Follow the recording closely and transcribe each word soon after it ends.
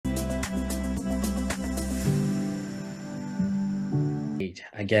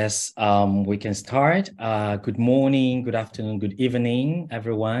I guess we can start. Good morning, good afternoon, good evening,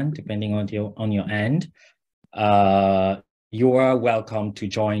 everyone, depending on your end. You are welcome to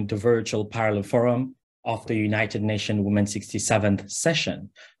join the virtual parallel forum of the United Nations Women's 67th session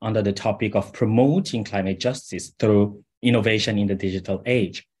under the topic of promoting climate justice through innovation in the digital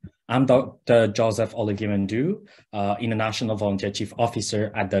age. I'm Dr. Joseph Olivier Mendu, International Volunteer Chief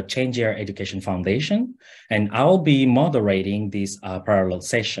Officer at the Change Your Education Foundation, and I'll be moderating this parallel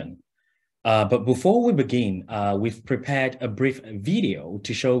session. But before we begin, we've prepared a brief video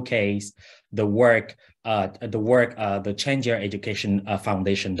to showcase the work the Change Your Education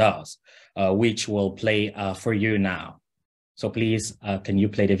Foundation does, which will play for you now. So please, can you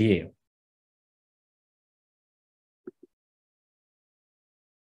play the video?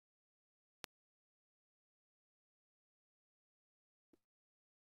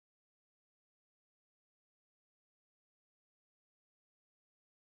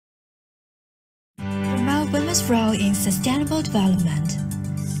 Promote women's role in sustainable development.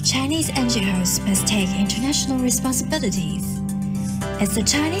 Chinese NGOs must take international responsibilities. As a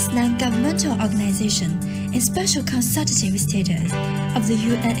Chinese non-governmental organization in special consultative status of the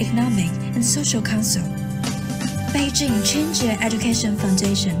UN Economic and Social Council, Beijing Change Your Education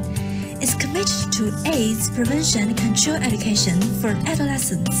Foundation is committed to AIDS prevention and control education for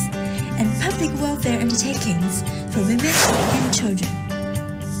adolescents and public welfare undertakings for women and children.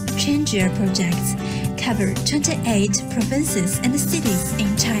 Change Your projects cover 28 provinces and cities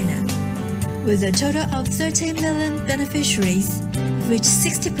in China, with a total of 13 million beneficiaries, of which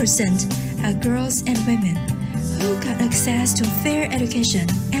 60% are girls and women, who got access to fair education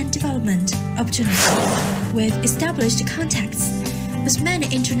and development opportunities, with established contacts with many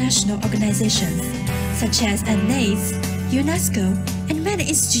international organizations, such as UNAIDS, UNESCO, and many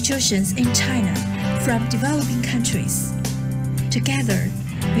institutions in China from developing countries. Together,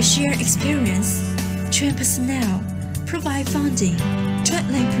 we share experience, train personnel, provide funding,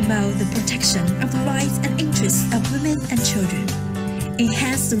 jointly promote the protection of the rights and interests of women and children,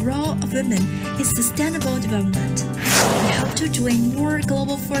 enhance the role of women in sustainable development. We hope to join more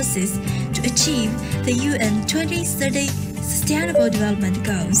global forces to achieve the UN 2030 Sustainable Development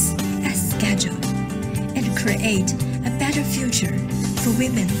Goals as scheduled and create a better future for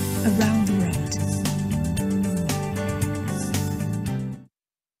women around the world.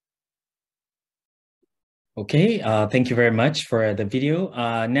 Okay, thank you very much for the video.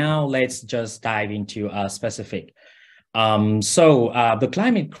 Now let's just dive into specific. The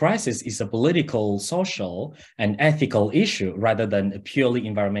climate crisis is a political, social, and ethical issue rather than a purely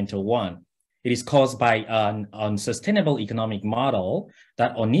environmental one. It is caused by an unsustainable economic model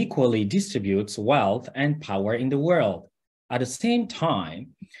that unequally distributes wealth and power in the world. At the same time,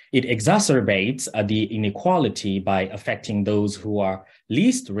 it exacerbates the inequality by affecting those who are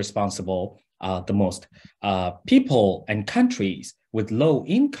least responsible the most. People and countries with low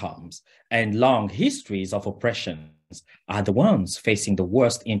incomes and long histories of oppression are the ones facing the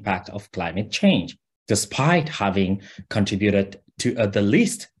worst impact of climate change, despite having contributed to the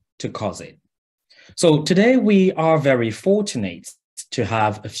least to cause it. So today we are very fortunate to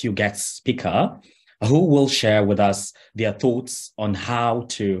have a few guest speakers who will share with us their thoughts on how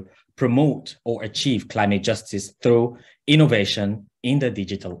to promote or achieve climate justice through innovation in the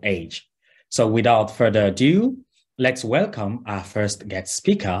digital age. So without further ado, let's welcome our first guest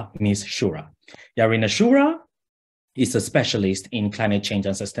speaker, Ms. Shura. Yarina Shura is a specialist in climate change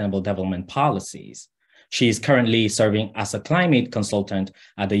and sustainable development policies. She is currently serving as a climate consultant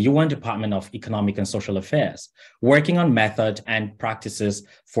at the UN Department of Economic and Social Affairs, working on method and practices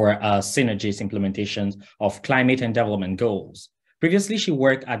for synergies implementation of climate and development goals. Previously, she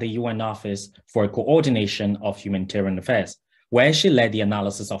worked at the UN Office for Coordination of Humanitarian Affairs, where she led the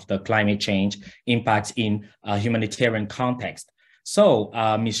analysis of the climate change impacts in a humanitarian context. So,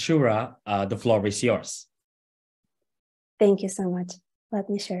 Ms. Shura, the floor is yours. Thank you so much. Let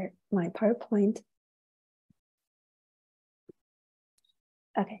me share my PowerPoint.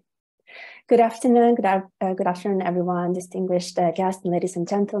 Okay. Good afternoon, everyone, distinguished guests, ladies and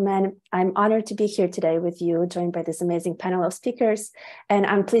gentlemen. I'm honored to be here today with you, joined by this amazing panel of speakers. And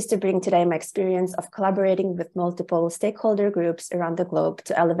I'm pleased to bring today my experience of collaborating with multiple stakeholder groups around the globe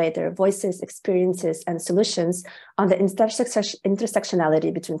to elevate their voices, experiences, and solutions on the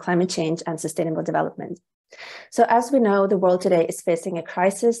intersectionality between climate change and sustainable development. So as we know, the world today is facing a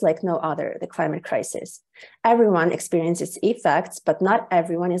crisis like no other, the climate crisis. Everyone experiences effects, but not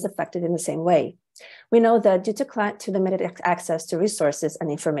everyone is affected in the same way. We know that due to limited access to resources and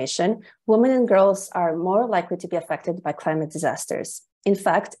information, women and girls are more likely to be affected by climate disasters. In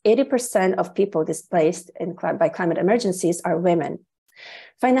fact, 80% of people displaced by climate emergencies are women.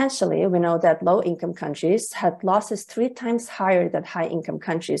 Financially, we know that low-income countries had losses 3 times higher than high-income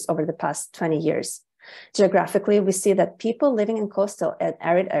countries over the past 20 years. Geographically, we see that people living in coastal and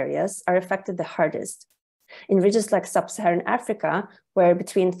arid areas are affected the hardest. In regions like sub-Saharan Africa, where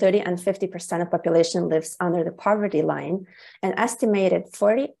between 30 and 50% of population lives under the poverty line, an estimated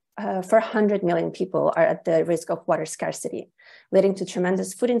 400 million people are at the risk of water scarcity, leading to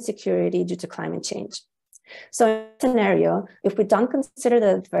tremendous food insecurity due to climate change. So in this scenario, if we don't consider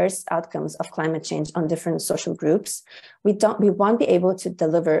the adverse outcomes of climate change on different social groups, we won't be able to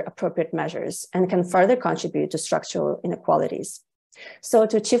deliver appropriate measures and can further contribute to structural inequalities. So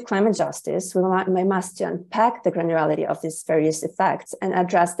to achieve climate justice, we must unpack the granularity of these various effects and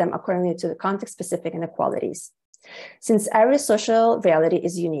address them accordingly to the context-specific inequalities. Since every social reality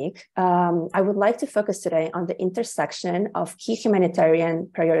is unique, I would like to focus today on the intersection of key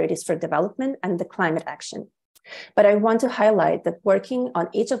humanitarian priorities for development and the climate action. But I want to highlight that working on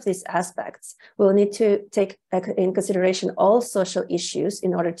each of these aspects will need to take in consideration all social issues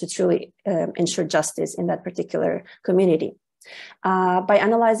in order to truly ensure justice in that particular community. By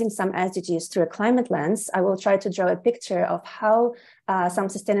analyzing some SDGs through a climate lens, I will try to draw a picture of how some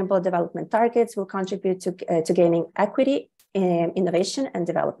sustainable development targets will contribute to gaining equity, innovation, and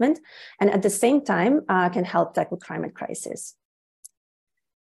development, and at the same time can help tackle climate crisis.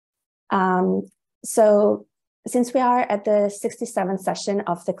 So since we are at the 67th session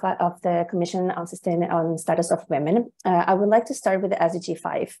of the Commission on Status of Women, I would like to start with the SDG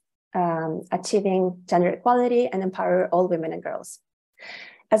 5. Achieving gender equality and empower all women and girls.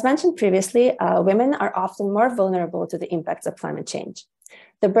 As mentioned previously, women are often more vulnerable to the impacts of climate change.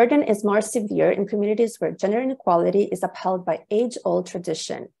 The burden is more severe in communities where gender inequality is upheld by age-old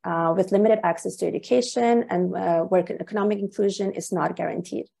tradition, with limited access to education and where economic inclusion is not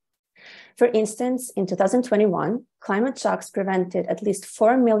guaranteed. For instance, in 2021, climate shocks prevented at least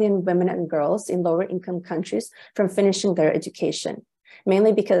 4 million women and girls in lower-income countries from finishing their education,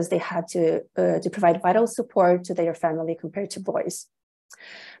 mainly because they had to provide vital support to their family compared to boys.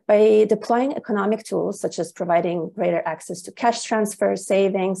 By deploying economic tools, such as providing greater access to cash transfer,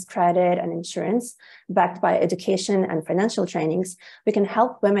 savings, credit, and insurance, backed by education and financial trainings, we can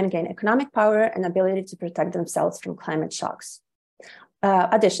help women gain economic power and ability to protect themselves from climate shocks.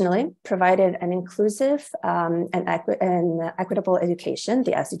 Additionally, provided an inclusive and equitable education,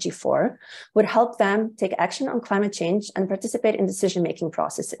 the SDG 4, would help them take action on climate change and participate in decision-making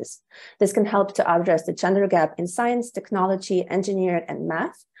processes. This can help to address the gender gap in science, technology, engineering, and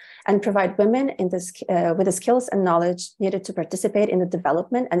math, and provide women with the skills and knowledge needed to participate in the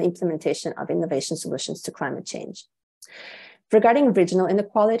development and implementation of innovation solutions to climate change. Regarding regional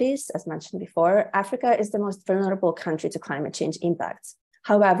inequalities, as mentioned before, Africa is the most vulnerable country to climate change impacts.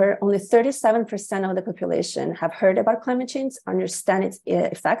 However, only 37% of the population have heard about climate change, understand its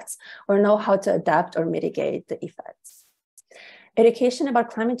effects, or know how to adapt or mitigate the effects. Education about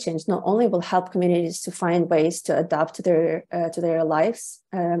climate change not only will help communities to find ways to adapt their lives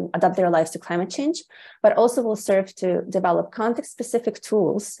to climate change, but also will serve to develop context-specific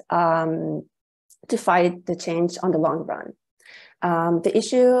tools to fight the change on the long run. The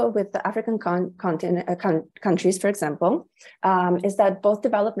issue with the African countries, for example, is that both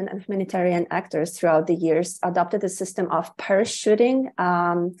development and humanitarian actors throughout the years adopted a system of parachuting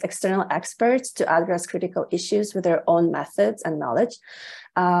external experts to address critical issues with their own methods and knowledge,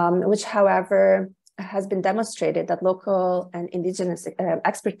 which, however, has been demonstrated that local and indigenous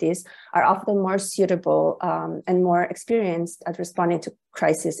expertise are often more suitable and more experienced at responding to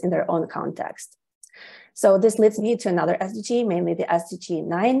crises in their own context. So this leads me to another SDG, mainly the SDG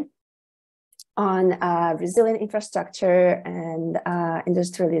 9 on resilient infrastructure and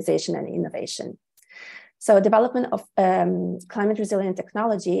industrialization and innovation. So development of climate resilient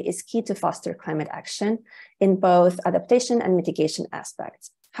technology is key to foster climate action in both adaptation and mitigation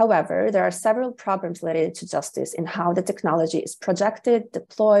aspects. However, there are several problems related to justice in how the technology is projected,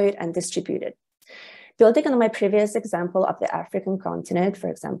 deployed, and distributed. Building on my previous example of the African continent, for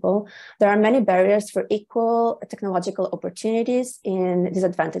example, there are many barriers for equal technological opportunities in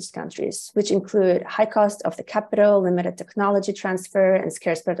disadvantaged countries, which include high cost of the capital, limited technology transfer, and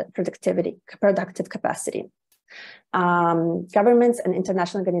scarce productive capacity. Governments and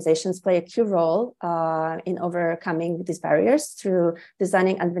international organizations play a key role in overcoming these barriers through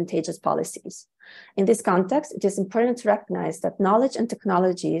designing advantageous policies. In this context, it is important to recognize that knowledge and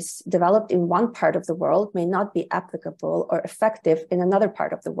technologies developed in one part of the world may not be applicable or effective in another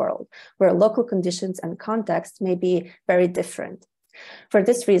part of the world, where local conditions and context may be very different. For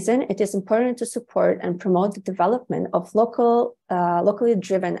this reason, it is important to support and promote the development of locally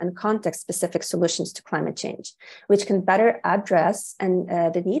driven and context-specific solutions to climate change, which can better address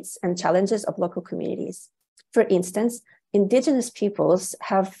the needs and challenges of local communities. For instance, indigenous peoples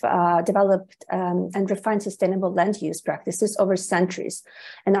have developed and refined sustainable land use practices over centuries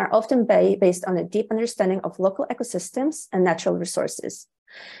and are often based on a deep understanding of local ecosystems and natural resources.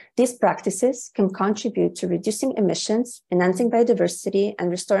 These practices can contribute to reducing emissions, enhancing biodiversity, and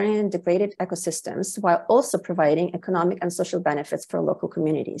restoring degraded ecosystems, while also providing economic and social benefits for local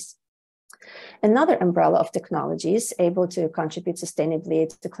communities. Another umbrella of technologies able to contribute sustainably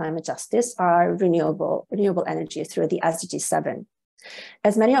to climate justice are renewable energy through the SDG 7.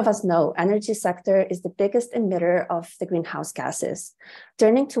 As many of us know, energy sector is the biggest emitter of the greenhouse gases.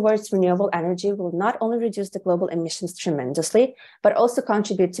 Turning towards renewable energy will not only reduce the global emissions tremendously, but also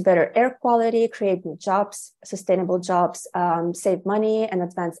contribute to better air quality, create new jobs, sustainable jobs, save money, and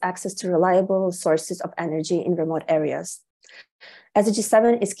advance access to reliable sources of energy in remote areas. SDG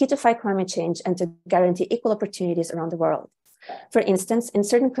 7 is key to fight climate change and to guarantee equal opportunities around the world. For instance, in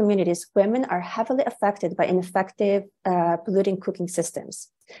certain communities, women are heavily affected by ineffective polluting cooking systems,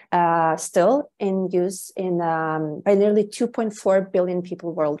 still in use by nearly 2.4 billion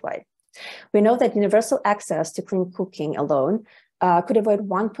people worldwide. We know that universal access to clean cooking alone could avoid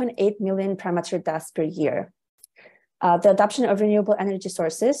 1.8 million premature deaths per year. The adoption of renewable energy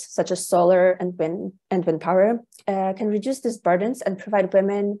sources, such as solar and wind power, can reduce these burdens and provide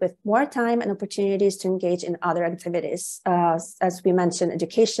women with more time and opportunities to engage in other activities, as we mentioned,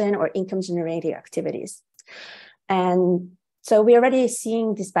 education or income-generating activities. And so we're already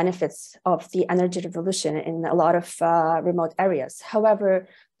seeing these benefits of the energy revolution in a lot of remote areas. However,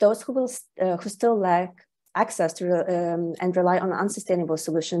 those who still lack access to and rely on unsustainable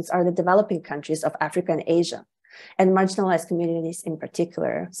solutions are the developing countries of Africa and Asia, and marginalized communities in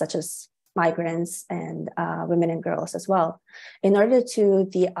particular, such as migrants and women and girls as well. In order to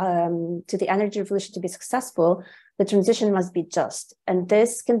the energy revolution to be successful, the transition must be just, and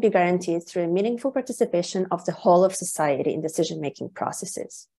this can be guaranteed through a meaningful participation of the whole of society in decision-making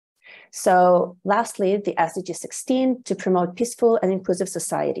processes. So lastly, the SDG 16, to promote peaceful and inclusive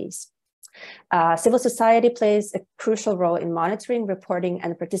societies. Civil society plays a crucial role in monitoring, reporting,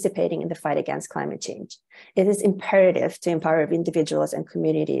 and participating in the fight against climate change. It is imperative to empower individuals and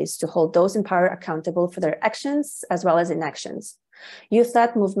communities to hold those in power accountable for their actions as well as inactions.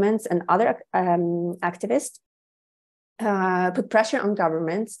 Youth-led movements and other activists put pressure on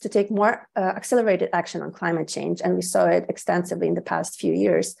governments to take more accelerated action on climate change, and we saw it extensively in the past few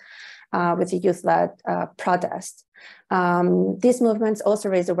years with the youth-led protest. These movements also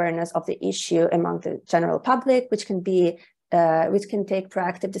raise awareness of the issue among the general public, which can take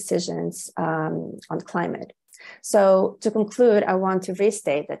proactive decisions on climate. So to conclude, I want to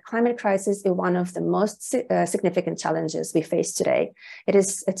restate that climate crisis is one of the most significant challenges we face today. It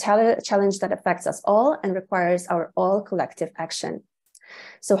is a challenge that affects us all and requires our all collective action.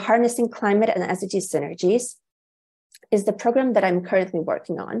 So harnessing climate and SDG synergies is the program that I'm currently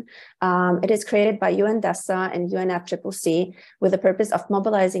working on. It is created by UNDESA and UNFCCC with the purpose of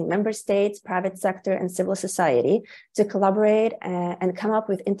mobilizing member states, private sector, and civil society to collaborate and come up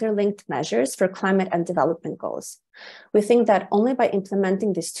with interlinked measures for climate and development goals. We think that only by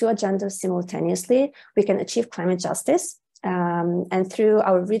implementing these two agendas simultaneously, we can achieve climate justice. And through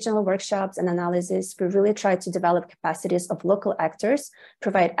our regional workshops and analysis, we really try to develop capacities of local actors,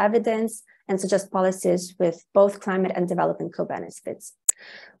 provide evidence, and suggest policies with both climate and development co-benefits.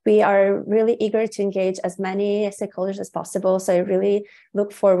 We are really eager to engage as many stakeholders as possible. So I really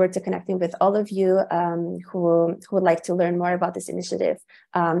look forward to connecting with all of you who would like to learn more about this initiative.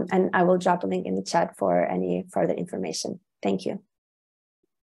 And I will drop a link in the chat for any further information. Thank you.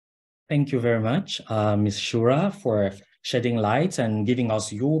 Thank you very much, Ms. Shura, for shedding light and giving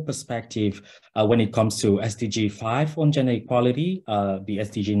us your perspective when it comes to SDG 5 on gender equality, the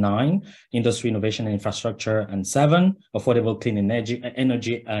SDG 9, industry, innovation and infrastructure, and 7, affordable clean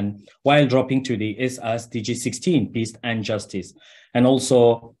energy, and while dropping to the SDG 16, peace and justice. And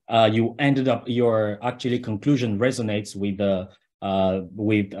also you ended up, your actually conclusion resonates with the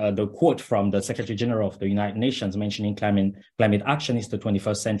quote from the Secretary General of the United Nations mentioning climate action is the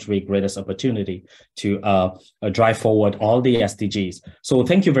 21st century greatest opportunity to drive forward all the SDGs. So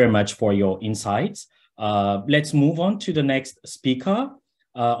thank you very much for your insights. Let's move on to the next speaker.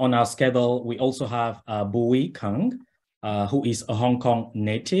 On our schedule, we also have Bui Kang, who is a Hong Kong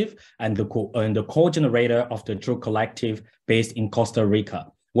native and the co-generator of the True Collective based in Costa Rica,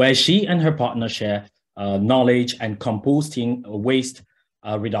 where she and her partner share knowledge and composting waste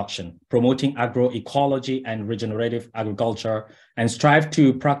reduction, promoting agroecology and regenerative agriculture, and strive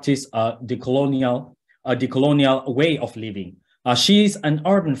to practice a decolonial way of living. She is an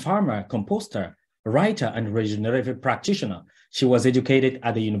urban farmer, composter, writer, and regenerative practitioner. She was educated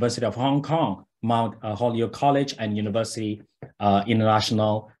at the University of Hong Kong, Mount Holyoke College, and University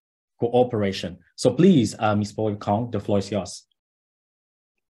International Cooperation. So please, Ms. Boy Kong, the floor is yours.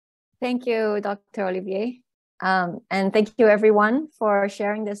 Thank you, Dr. Olivier. And thank you everyone for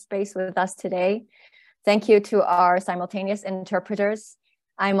sharing this space with us today. Thank you to our simultaneous interpreters.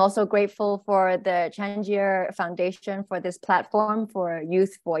 I'm also grateful for the Changier Foundation for this platform for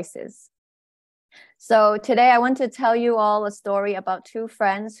youth voices. So today I want to tell you all a story about two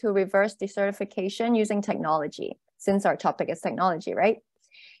friends who reversed desertification using technology, since our topic is technology, right?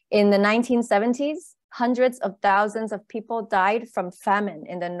 In the 1970s, hundreds of thousands of people died from famine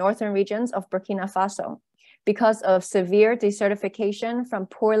in the northern regions of Burkina Faso because of severe desertification from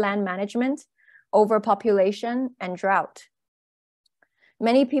poor land management, overpopulation, and drought.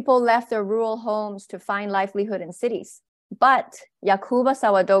 Many people left their rural homes to find livelihood in cities, but Yakuba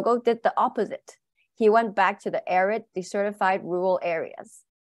Sawadogo did the opposite. He went back to the arid, desertified rural areas.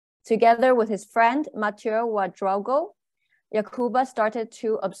 Together with his friend Mathieu Ouedraogo, Yakuba started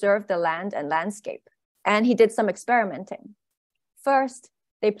to observe the land and landscape, and he did some experimenting. First,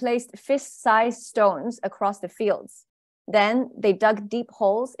 they placed fist-sized stones across the fields. Then they dug deep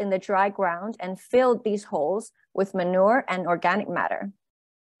holes in the dry ground and filled these holes with manure and organic matter.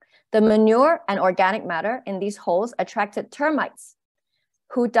 The manure and organic matter in these holes attracted termites,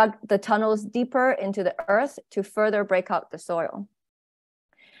 who dug the tunnels deeper into the earth to further break out the soil.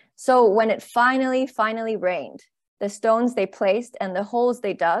 So when it finally rained, the stones they placed and the holes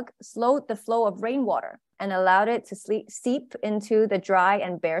they dug slowed the flow of rainwater and allowed it to seep into the dry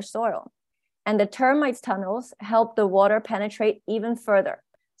and bare soil. And the termites' tunnels helped the water penetrate even further,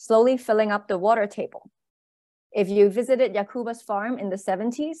 slowly filling up the water table. If you visited Yakuba's farm in the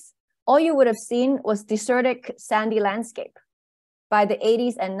 70s, all you would have seen was desertic, sandy landscape. By the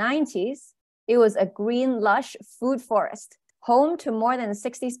 80s and 90s, it was a green, lush food forest, home to more than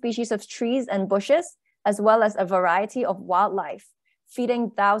 60 species of trees and bushes, as well as a variety of wildlife, feeding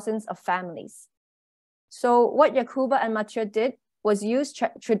thousands of families. So what Yakuba and Mathieu did was use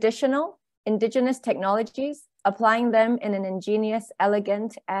traditional indigenous technologies, applying them in an ingenious,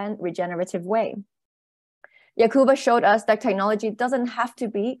 elegant, and regenerative way. Yakuba showed us that technology doesn't have to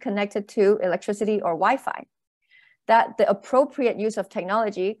be connected to electricity or Wi-Fi, that the appropriate use of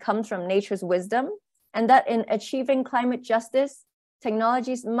technology comes from nature's wisdom, and that in achieving climate justice,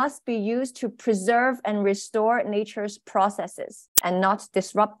 technologies must be used to preserve and restore nature's processes and not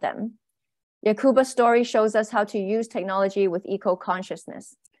disrupt them. Yakuba's story shows us how to use technology with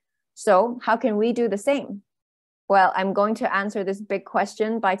eco-consciousness. So how can we do the same? Well, I'm going to answer this big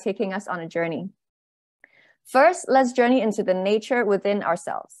question by taking us on a journey. First, let's journey into the nature within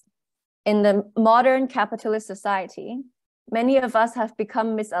ourselves. In the modern capitalist society, many of us have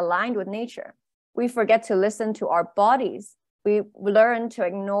become misaligned with nature. We forget to listen to our bodies. We learn to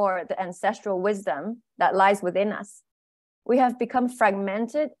ignore the ancestral wisdom that lies within us. We have become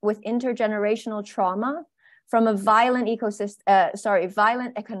fragmented with intergenerational trauma from a violent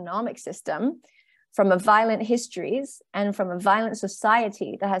violent economic system, from a violent histories, and from a violent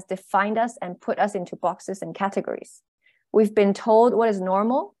society that has defined us and put us into boxes and categories. We've been told what is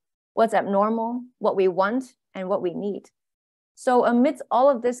normal, what's abnormal, what we want, and what we need. So amidst all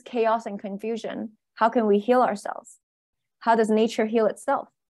of this chaos and confusion, how can we heal ourselves? How does nature heal itself?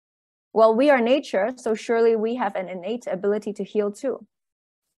 Well, we are nature, so surely we have an innate ability to heal too.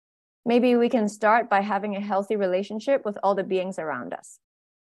 Maybe we can start by having a healthy relationship with all the beings around us.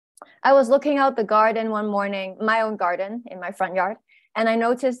 I was looking out the garden one morning, my own garden in my front yard, and I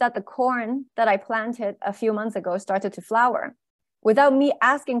noticed that the corn that I planted a few months ago started to flower. Without me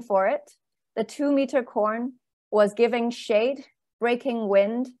asking for it, the 2-meter corn was giving shade, breaking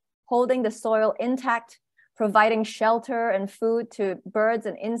wind, holding the soil intact, providing shelter and food to birds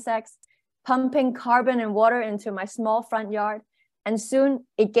and insects, pumping carbon and water into my small front yard. And soon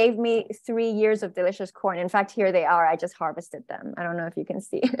it gave me 3 years of delicious corn. In fact, here they are. I just harvested them. I don't know if you can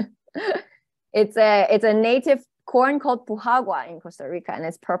see. It's a native corn called pujagua in Costa Rica, and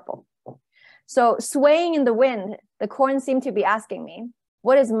it's purple. So swaying in the wind, the corn seemed to be asking me,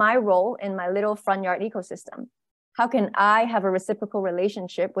 what is my role in my little front yard ecosystem? How can I have a reciprocal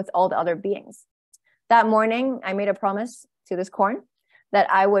relationship with all the other beings? That morning, I made a promise to this corn that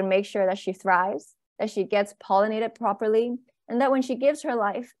I would make sure that she thrives, that she gets pollinated properly, and that when she gives her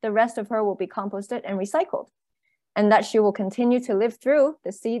life, the rest of her will be composted and recycled, and that she will continue to live through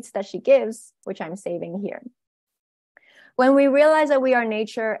the seeds that she gives, which I'm saving here. When we realize that we are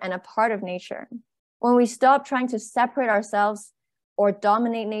nature and a part of nature, when we stop trying to separate ourselves or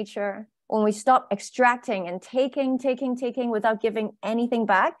dominate nature, when we stop extracting and taking without giving anything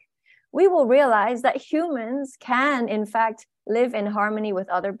back, we will realize that humans can, in fact, live in harmony with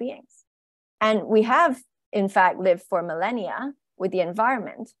other beings. And we have, in fact, lived for millennia with the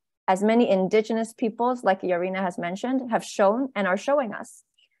environment, as many indigenous peoples, like Yarina has mentioned, have shown and are showing us.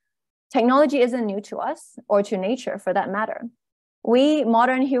 Technology isn't new to us, or to nature for that matter. We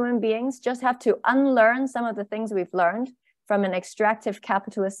modern human beings just have to unlearn some of the things we've learned from an extractive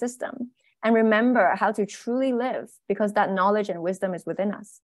capitalist system and remember how to truly live, because that knowledge and wisdom is within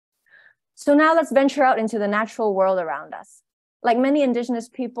us. So now let's venture out into the natural world around us. Like many indigenous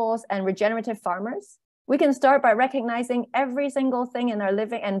peoples and regenerative farmers, we can start by recognizing every single thing in our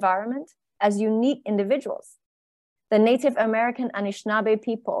living environment as unique individuals. The Native American Anishinaabe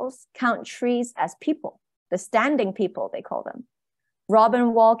peoples count trees as people, the standing people, they call them.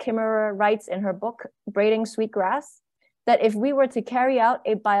 Robin Wall Kimmerer writes in her book, Braiding Sweetgrass, that if we were to carry out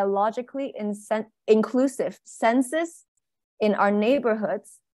a biologically inclusive census in our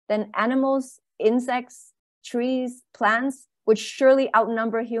neighborhoods, then animals, insects, trees, plants would surely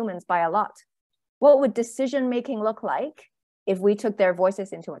outnumber humans by a lot. What would decision-making look like if we took their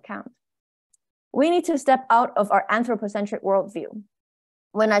voices into account? We need to step out of our anthropocentric worldview.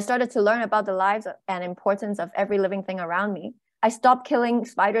 When I started to learn about the lives and importance of every living thing around me, I stopped killing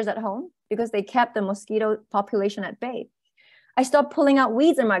spiders at home because they kept the mosquito population at bay. I stopped pulling out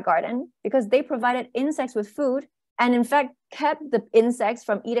weeds in my garden because they provided insects with food and in fact kept the insects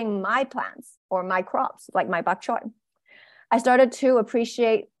from eating my plants or my crops, like my bok choy. I started to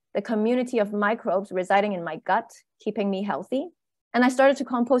appreciate the community of microbes residing in my gut, keeping me healthy. And I started to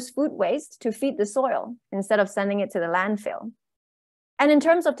compost food waste to feed the soil instead of sending it to the landfill. And in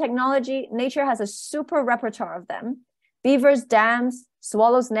terms of technology, nature has a super repertoire of them. Beavers, dams,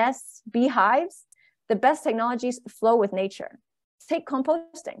 swallows' nests, beehives. The best technologies flow with nature. Take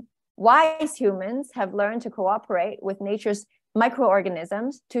composting. Wise humans have learned to cooperate with nature's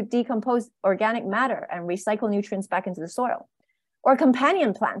microorganisms to decompose organic matter and recycle nutrients back into the soil. Or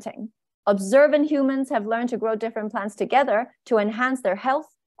companion planting. Observant humans have learned to grow different plants together to enhance their health,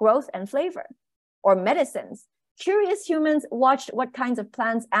 growth, and flavor. Or medicines. Curious humans watched what kinds of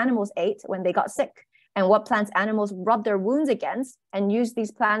plants animals ate when they got sick, and what plants animals rubbed their wounds against and used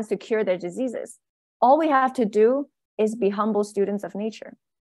these plants to cure their diseases. All we have to do is be humble students of nature.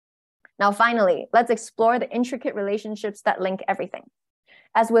 Now, finally, let's explore the intricate relationships that link everything.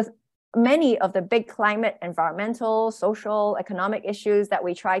 As with many of the big climate, environmental, social, economic issues that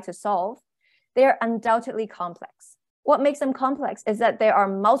we try to solve, they are undoubtedly complex. What makes them complex is that there are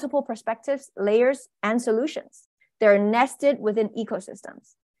multiple perspectives, layers, and solutions. They're nested within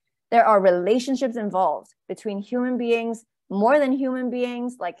ecosystems. There are relationships involved between human beings, more than human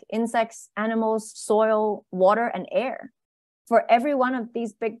beings, like insects, animals, soil, water, and air. For every one of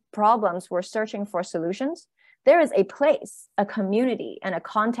these big problems we're searching for solutions, there is a place, a community, and a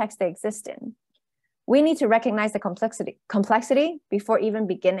context they exist in. We need to recognize the complexity before even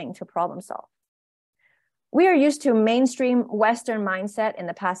beginning to problem solve. We are used to mainstream Western mindset in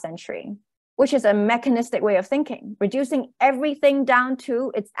the past century, which is a mechanistic way of thinking, reducing everything down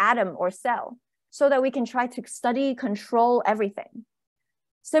to its atom or cell so that we can try to study, control everything.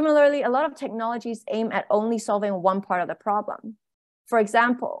 Similarly, a lot of technologies aim at only solving one part of the problem. For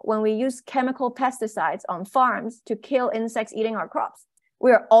example, when we use chemical pesticides on farms to kill insects eating our crops,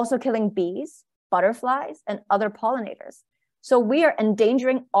 we are also killing bees, butterflies, and other pollinators. So we are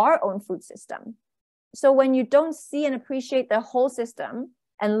endangering our own food system. So when you don't see and appreciate the whole system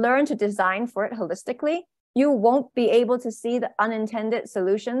and learn to design for it holistically, you won't be able to see the unintended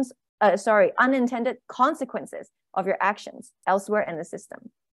consequences of your actions elsewhere in the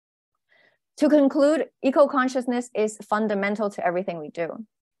system. To conclude, eco-consciousness is fundamental to everything we do,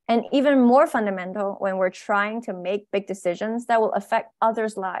 and even more fundamental when we're trying to make big decisions that will affect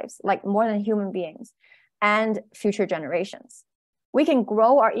others' lives, like more than human beings, and future generations. We can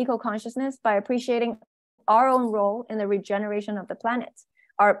grow our eco-consciousness by appreciating our own role in the regeneration of the planet,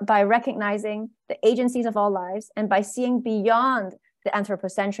 or by recognizing the agencies of all lives, and by seeing beyond the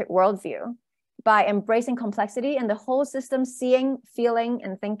anthropocentric worldview, by embracing complexity and the whole system seeing, feeling,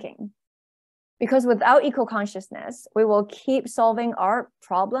 and thinking. Because without eco-consciousness, we will keep solving our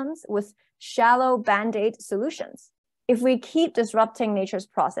problems with shallow band-aid solutions. If we keep disrupting nature's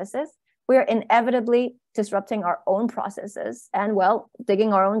processes, we are inevitably disrupting our own processes and, well,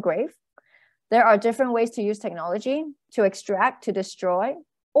 digging our own grave. There are different ways to use technology, to extract, to destroy,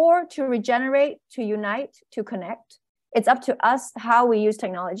 or to regenerate, to unite, to connect. It's up to us how we use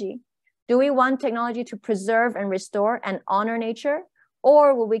technology. Do we want technology to preserve and restore and honor nature,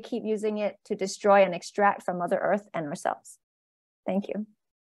 or will we keep using it to destroy and extract from Mother Earth and ourselves? Thank you.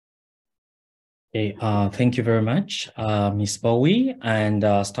 Okay, thank you very much, Ms. Bowie. And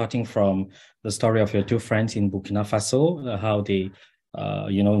starting from the story of your two friends in Burkina Faso, how they,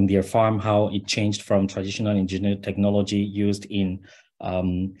 in their farm, how it changed from traditional engineered technology used in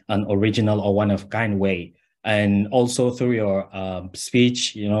an original or one-of-kind way. And also through your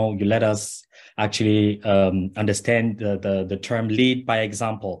speech, you let us actually understand the term lead by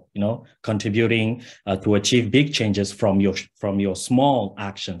example, contributing to achieve big changes from your small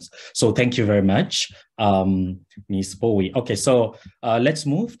actions. So thank you very much, Ms. Bowie. Okay, so let's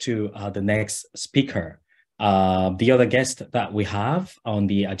move to the next speaker. The other guest that we have on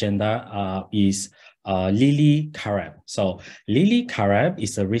the agenda is Lily Kareb. So Lily Kareb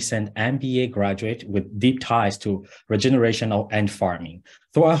is a recent MBA graduate with deep ties to regeneration and farming.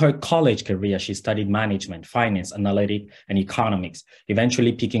 Throughout her college career, she studied management, finance, analytics, and economics,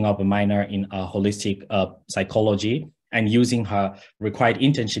 eventually picking up a minor in holistic psychology and using her required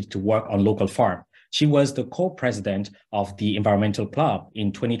internship to work on local farm. She was the co-president of the Environmental Club.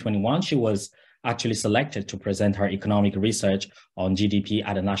 In 2021, she was actually selected to present her economic research on GDP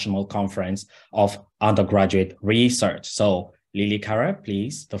at a national conference of undergraduate research. So Lily Kareb,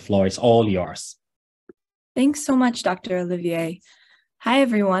 please, the floor is all yours. Thanks so much, Dr. Olivier. Hi,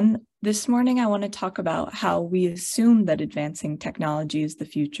 everyone. This morning, I want to talk about how we assume that advancing technology is the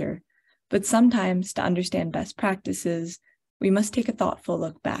future, but sometimes to understand best practices, we must take a thoughtful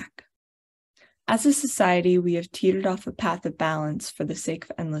look back. As a society, we have teetered off a path of balance for the sake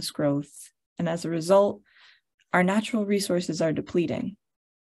of endless growth. And as a result, our natural resources are depleting.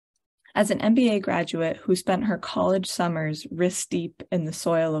 As an MBA graduate who spent her college summers wrist-deep in the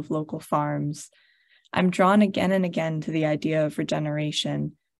soil of local farms, I'm drawn again and again to the idea of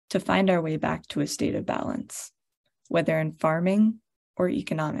regeneration to find our way back to a state of balance, whether in farming or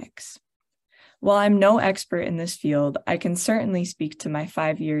economics. While I'm no expert in this field, I can certainly speak to my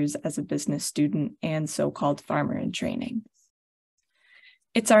 5 years as a business student and so-called farmer in training.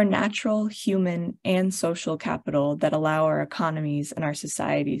 It's our natural, human, and social capital that allow our economies and our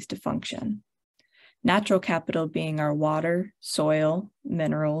societies to function. Natural capital being our water, soil,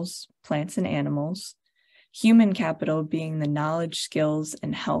 minerals, plants, and animals. Human capital being the knowledge, skills,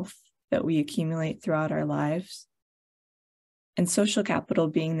 and health that we accumulate throughout our lives. And social capital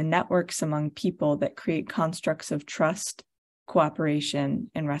being the networks among people that create constructs of trust, cooperation,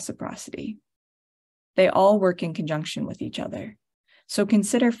 and reciprocity. They all work in conjunction with each other. So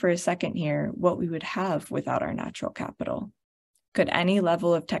consider for a second here what we would have without our natural capital. Could any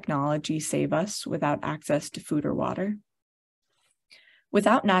level of technology save us without access to food or water?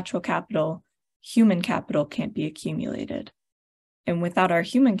 Without natural capital, human capital can't be accumulated. And without our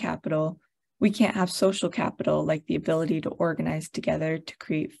human capital, we can't have social capital like the ability to organize together to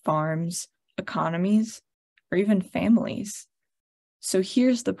create farms, economies, or even families. So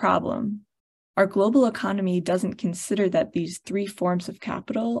here's the problem. Our global economy doesn't consider that these three forms of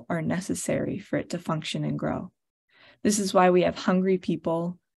capital are necessary for it to function and grow. This is why we have hungry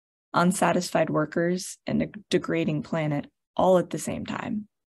people, unsatisfied workers, and a degrading planet all at the same time.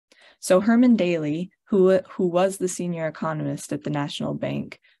 So Herman Daly, who was the senior economist at the National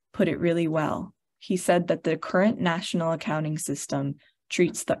Bank, put it really well. He said that the current national accounting system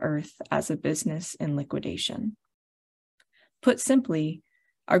treats the earth as a business in liquidation. Put simply,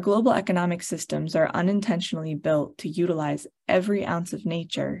 our global economic systems are unintentionally built to utilize every ounce of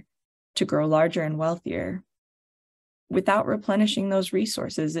nature to grow larger and wealthier without replenishing those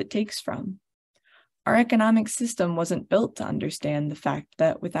resources it takes from. Our economic system wasn't built to understand the fact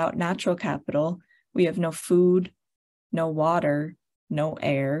that without natural capital, we have no food, no water, no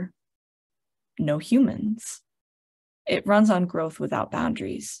air, no humans. It runs on growth without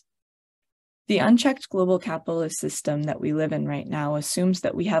boundaries. The unchecked global capitalist system that we live in right now assumes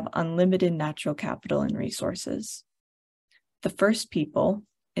that we have unlimited natural capital and resources. The first people,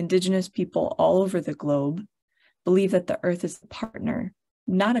 indigenous people all over the globe, believe that the earth is a partner,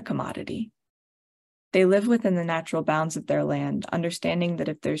 not a commodity. They live within the natural bounds of their land, understanding that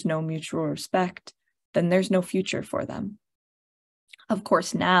if there's no mutual respect, then there's no future for them. Of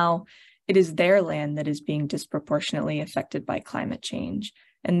course, now it is their land that is being disproportionately affected by climate change.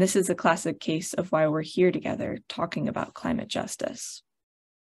 And this is a classic case of why we're here together talking about climate justice.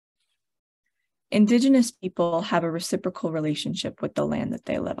 Indigenous people have a reciprocal relationship with the land that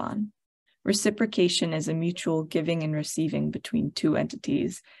they live on. Reciprocation is a mutual giving and receiving between two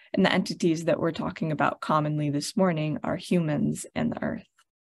entities, and the entities that we're talking about commonly this morning are humans and the earth.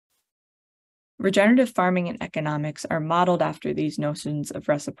 Regenerative farming and economics are modeled after these notions of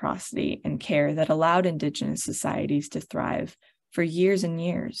reciprocity and care that allowed indigenous societies to thrive for years and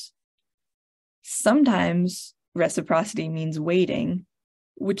years. Sometimes reciprocity means waiting,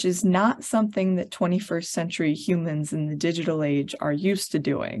 which is not something that 21st century humans in the digital age are used to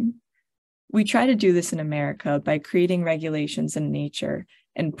doing. We try to do this in America by creating regulations in nature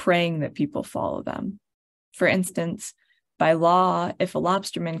and praying that people follow them. For instance, by law, if a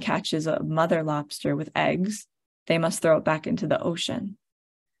lobsterman catches a mother lobster with eggs, they must throw it back into the ocean.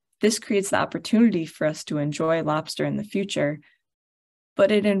 This creates the opportunity for us to enjoy lobster in the future, but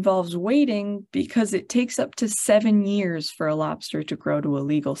it involves waiting because it takes up to 7 years for a lobster to grow to a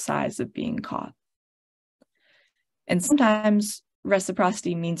legal size of being caught. And sometimes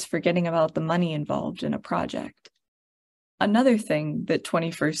reciprocity means forgetting about the money involved in a project. Another thing that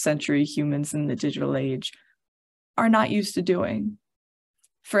 21st century humans in the digital age are not used to doing.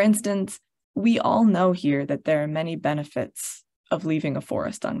 For instance, we all know here that there are many benefits of leaving a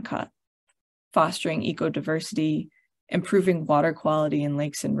forest uncut, fostering ecodiversity, improving water quality in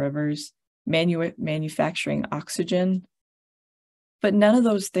lakes and rivers, manufacturing oxygen. But none of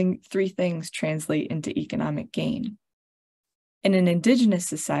those three things translate into economic gain. In an indigenous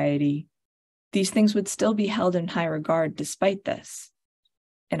society, these things would still be held in high regard despite this.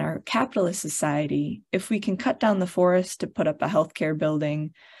 In our capitalist society, if we can cut down the forest to put up a healthcare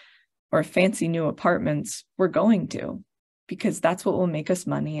building or fancy new apartments, we're going to, because that's what will make us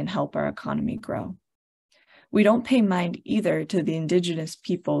money and help our economy grow. We don't pay mind either to the indigenous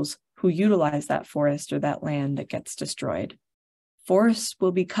peoples who utilize that forest or that land that gets destroyed. Forests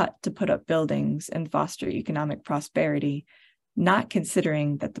will be cut to put up buildings and foster economic prosperity, not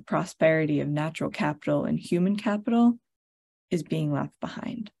considering that the prosperity of natural capital and human capital is being left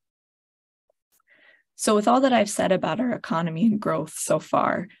behind. So with all that I've said about our economy and growth so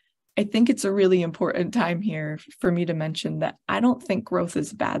far, I think it's a really important time here for me to mention that I don't think growth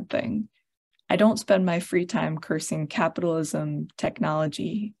is a bad thing. I don't spend my free time cursing capitalism,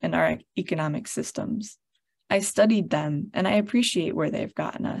 technology, and our economic systems. I studied them and I appreciate where they've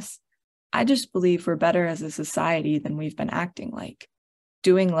gotten us. I just believe we're better as a society than we've been acting like,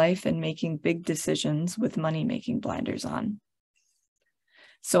 doing life and making big decisions with money-making blinders on.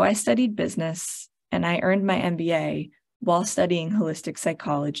 So I studied business and I earned my MBA while studying holistic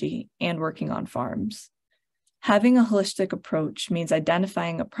psychology and working on farms. Having a holistic approach means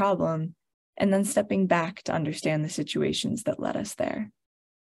identifying a problem and then stepping back to understand the situations that led us there.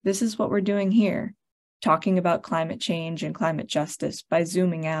 This is what we're doing here, talking about climate change and climate justice by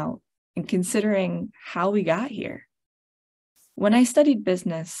zooming out and considering how we got here. When I studied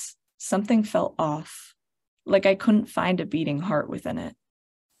business, something felt off, like I couldn't find a beating heart within it.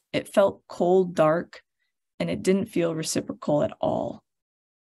 It felt cold, dark, and it didn't feel reciprocal at all.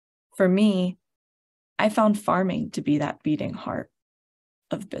 For me, I found farming to be that beating heart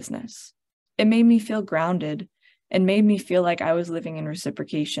of business. It made me feel grounded and made me feel like I was living in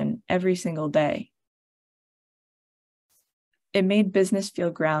reciprocation every single day. It made business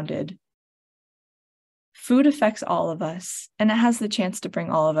feel grounded. Food affects all of us, and it has the chance to bring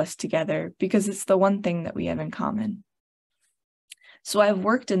all of us together because it's the one thing that we have in common. So I've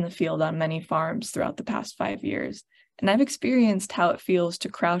worked in the field on many farms throughout the past 5 years, and I've experienced how it feels to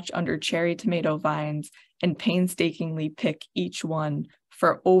crouch under cherry tomato vines and painstakingly pick each one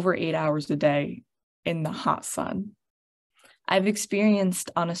for over 8 hours a day in the hot sun. I've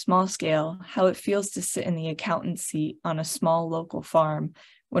experienced on a small scale how it feels to sit in the accountant's seat on a small local farm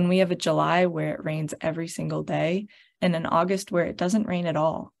when we have a July where it rains every single day and an August where it doesn't rain at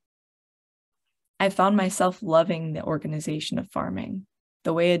all. I found myself loving the organization of farming,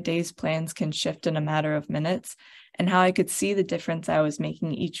 the way a day's plans can shift in a matter of minutes, and how I could see the difference I was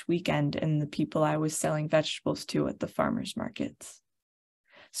making each weekend in the people I was selling vegetables to at the farmers markets.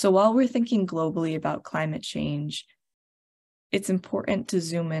 So while we're thinking globally about climate change, it's important to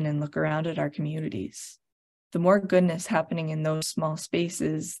zoom in and look around at our communities. The more goodness happening in those small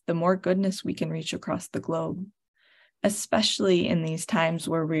spaces, the more goodness we can reach across the globe, especially in these times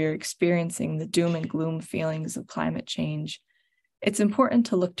where we're experiencing the doom and gloom feelings of climate change. It's important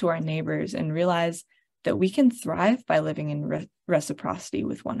to look to our neighbors and realize that we can thrive by living in reciprocity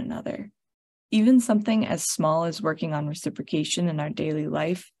with one another. Even something as small as working on reciprocation in our daily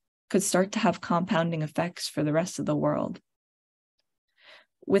life could start to have compounding effects for the rest of the world.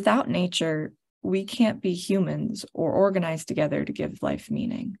 Without nature, we can't be humans or organize together to give life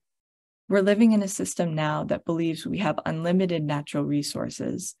meaning. We're living in a system now that believes we have unlimited natural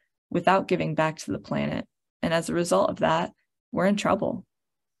resources without giving back to the planet, and as a result of that, we're in trouble.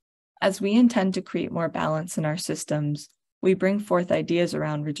 As we intend to create more balance in our systems, we bring forth ideas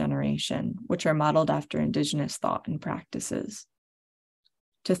around regeneration, which are modeled after Indigenous thought and practices.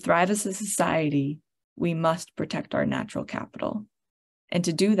 To thrive as a society, we must protect our natural capital. And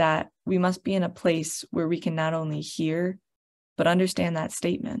to do that, we must be in a place where we can not only hear, but understand that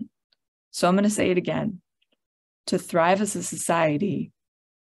statement. So I'm going to say it again. To thrive as a society,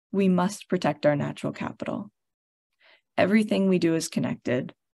 we must protect our natural capital. Everything we do is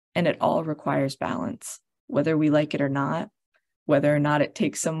connected, and it all requires balance, whether we like it or not, whether or not it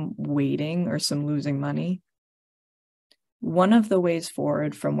takes some waiting or some losing money. One of the ways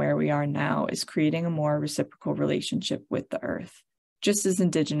forward from where we are now is creating a more reciprocal relationship with the earth, just as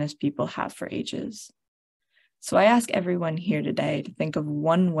Indigenous people have for ages. So I ask everyone here today to think of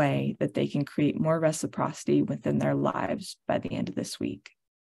one way that they can create more reciprocity within their lives by the end of this week,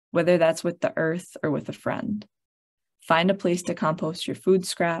 whether that's with the earth or with a friend. Find a place to compost your food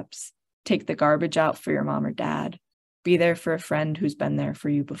scraps, take the garbage out for your mom or dad, be there for a friend who's been there for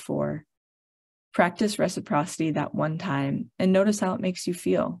you before. Practice reciprocity that one time and notice how it makes you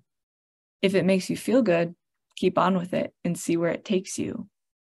feel. If it makes you feel good, keep on with it and see where it takes you,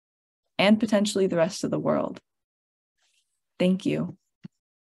 and potentially the rest of the world. Thank you.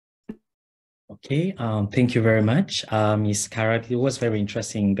 Okay, thank you very much, Ms. Karat. It was very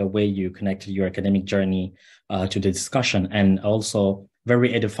interesting the way you connected your academic journey to the discussion, and also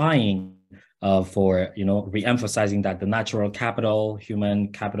very edifying for re-emphasizing that the natural capital,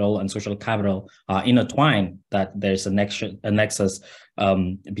 human capital, and social capital are intertwined. That there's a nexus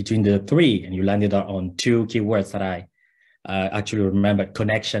between the three, and you landed on two key words that I actually remembered: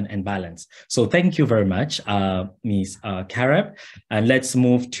 connection and balance. So thank you very much, Ms. Kareb. And let's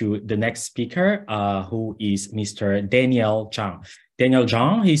move to the next speaker, who is Mr. Daniel Zhang. Daniel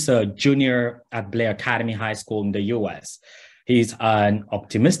Zhang, he's a junior at Blair Academy High School in the US. He's an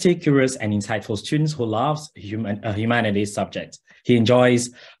optimistic, curious, and insightful student who loves humanities subjects. He enjoys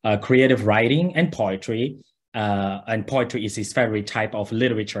creative writing and poetry is his favorite type of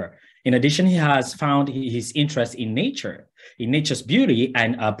literature. In addition, he has found his interest in nature, in nature's beauty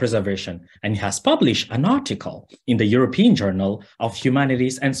and preservation, and he has published an article in the European Journal of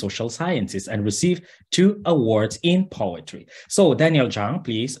Humanities and Social Sciences and received 2 awards in poetry. So Daniel Zhang,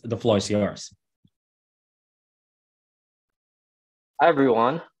 please, the floor is yours. Hi,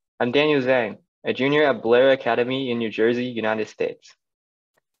 everyone. I'm Daniel Zhang, a junior at Blair Academy in New Jersey, United States.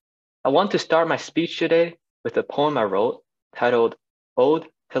 I want to start my speech today with a poem I wrote titled Ode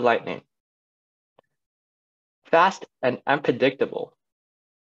to Lightning. Fast and unpredictable,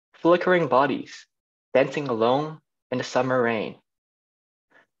 flickering bodies dancing alone in the summer rain.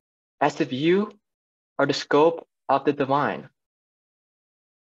 As if you are the scope of the divine.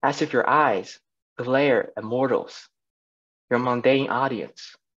 As if your eyes glare at mortals, your mundane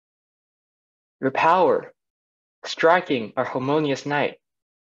audience. Your power striking a harmonious night,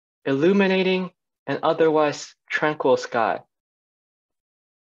 illuminating an otherwise tranquil sky.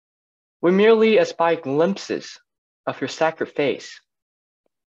 We merely espy glimpses of your sacred face,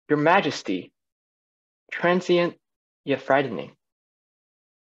 your majesty, transient yet frightening.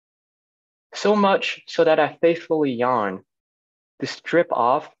 So much so that I faithfully yawn to strip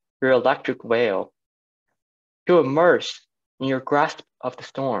off your electric veil, to immerse in your grasp of the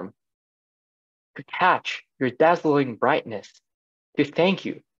storm, to catch your dazzling brightness, to thank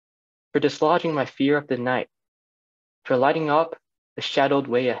you for dislodging my fear of the night, for lighting up the shadowed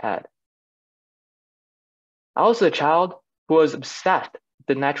way ahead. I was a child who was obsessed with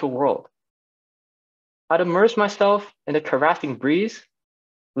the natural world. I'd immerse myself in the caressing breeze,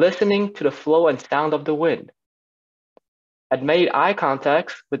 listening to the flow and sound of the wind. I'd made eye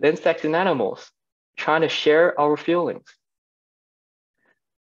contact with insects and animals, trying to share our feelings.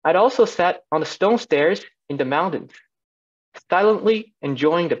 I'd also sat on the stone stairs in the mountains, silently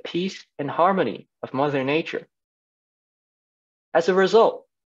enjoying the peace and harmony of Mother Nature. As a result,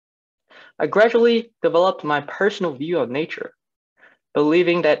 I gradually developed my personal view of nature,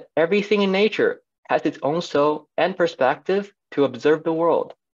 believing that everything in nature has its own soul and perspective to observe the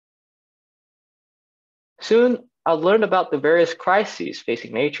world. Soon, I learned about the various crises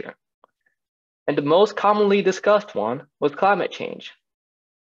facing nature, and the most commonly discussed one was climate change.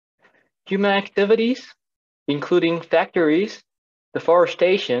 Human activities, including factories,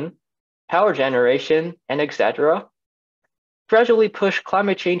 deforestation, power generation, and etc., gradually push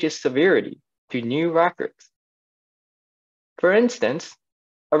climate change's severity to new records. For instance,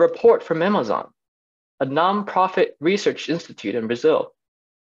 a report from Amazon, a non-profit research institute in Brazil,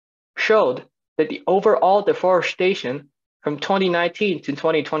 showed that the overall deforestation from 2019 to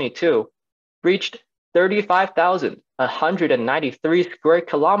 2022 reached 35,193 square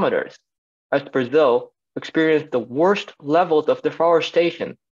kilometers as Brazil experienced the worst levels of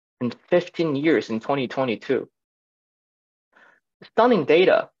deforestation in 15 years in 2022. Stunning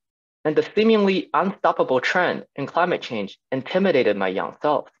data and the seemingly unstoppable trend in climate change intimidated my young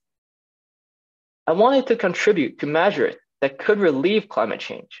self. I wanted to contribute to measures that could relieve climate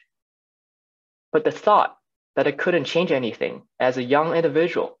change. But the thought that I couldn't change anything as a young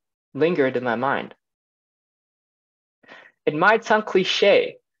individual lingered in my mind. It might sound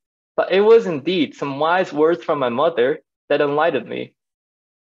cliche, but it was indeed some wise words from my mother that enlightened me.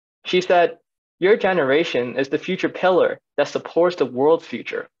 She said, "Your generation is the future pillar that supports the world's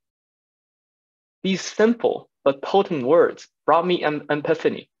future." These simple but potent words brought me an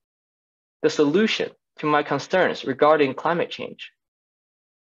epiphany, the solution to my concerns regarding climate change.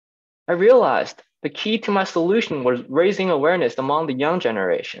 I realized the key to my solution was raising awareness among the young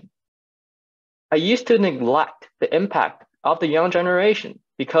generation. I used to neglect the impact of the young generation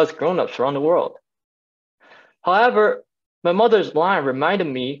because grown-ups run the world. However, my mother's line reminded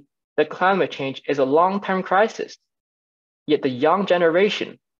me that climate change is a long-term crisis, yet the young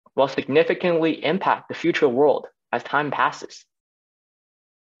generation will significantly impact the future world as time passes.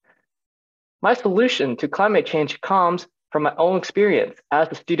 My solution to climate change comes from my own experience as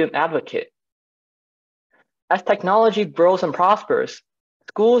a student advocate. As technology grows and prospers,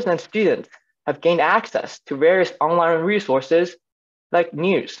 schools and students have gained access to various online resources like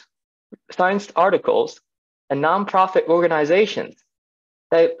news, science articles, and nonprofit organizations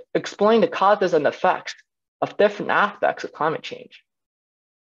that explain the causes and effects of different aspects of climate change.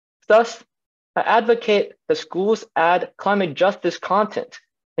 Thus, I advocate that schools add climate justice content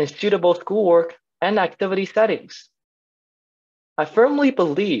in suitable schoolwork and activity settings. I firmly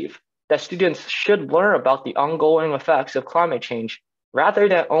believe that students should learn about the ongoing effects of climate change rather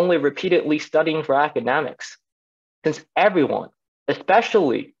than only repeatedly studying for academics, since everyone,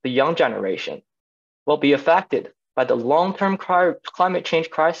 especially the young generation, will be affected by the long-term climate change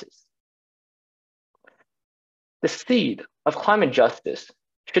crisis. The seed of climate justice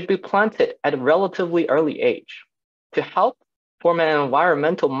should be planted at a relatively early age to help form an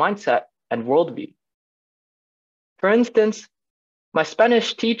environmental mindset and worldview. For instance, my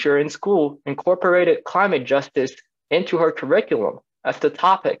Spanish teacher in school incorporated climate justice into her curriculum as the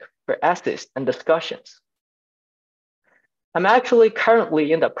topic for essays and discussions. I'm actually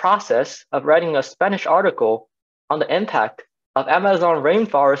currently in the process of writing a Spanish article on the impact of Amazon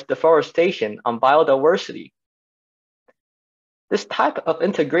rainforest deforestation on biodiversity. This type of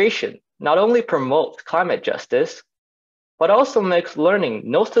integration not only promotes climate justice, but also makes learning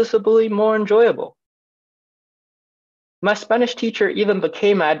noticeably more enjoyable. My Spanish teacher even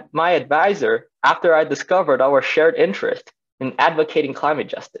became my advisor after I discovered our shared interest in advocating climate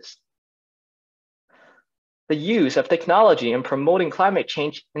justice. The use of technology in promoting climate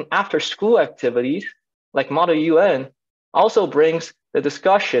change in after-school activities like Model UN also brings the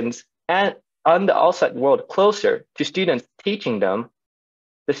discussions and on the outside world closer to students, teaching them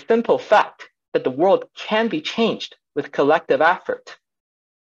the simple fact that the world can be changed with collective effort.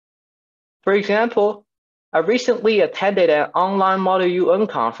 For example, I recently attended an online Model UN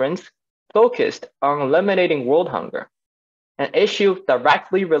conference focused on eliminating world hunger, an issue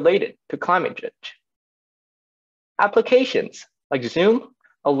directly related to climate change. Applications like Zoom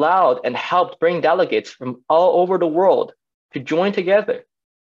allowed and helped bring delegates from all over the world to join together,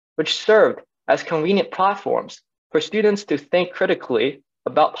 which served as convenient platforms for students to think critically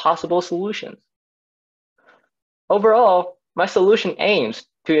about possible solutions. Overall, my solution aims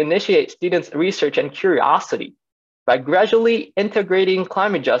to initiate students' research and curiosity by gradually integrating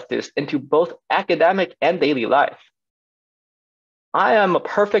climate justice into both academic and daily life. I am a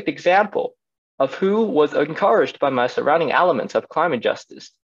perfect example of who was encouraged by my surrounding elements of climate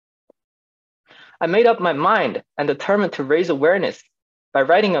justice. I made up my mind and determined to raise awareness by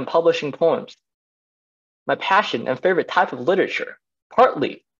writing and publishing poems. My passion and favorite type of literature,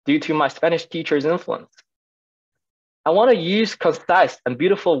 partly due to my Spanish teacher's influence. I want to use concise and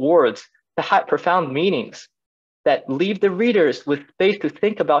beautiful words to hide profound meanings that leave the readers with space to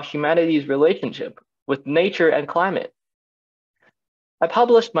think about humanity's relationship with nature and climate. I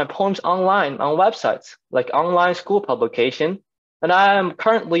published my poems online on websites like Online School Publication, and I am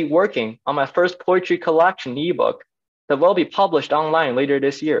currently working on my first poetry collection ebook that will be published online later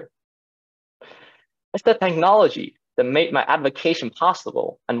this year. It's the technology that made my advocacy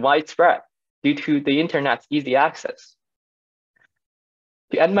possible and widespread due to the internet's easy access.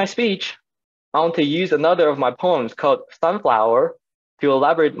 To end my speech, I want to use another of my poems called Sunflower to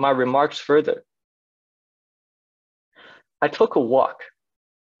elaborate my remarks further. I took a walk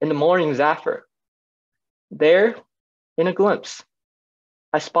in the morning zephyr. There, in a glimpse,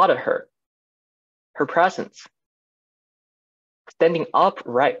 I spotted her. her presence. Standing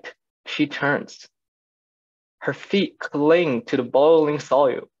upright, she turns. Her feet cling to the boiling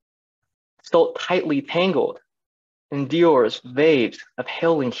soil, so tightly tangled, endures waves of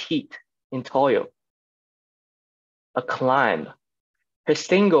hailing heat in toil. A climb, her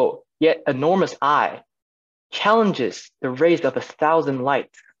single yet enormous eye challenges the rays of 1,000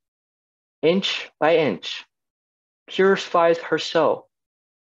 lights. Inch by inch, purifies her soul,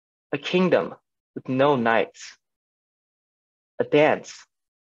 a kingdom with no nights. A dance,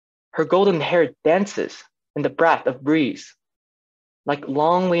 her golden hair dances in the breath of breeze, like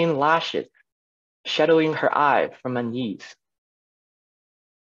long lean lashes shadowing her eye from unease.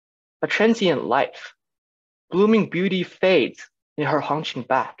 A transient life, blooming beauty fades in her hunching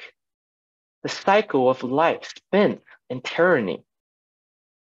back. The cycle of life spins in tyranny.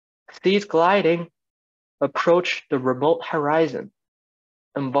 Seas gliding, approach the remote horizon,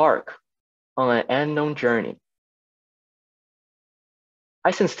 embark on an unknown journey. I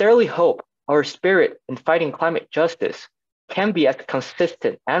sincerely hope our spirit in fighting climate justice can be as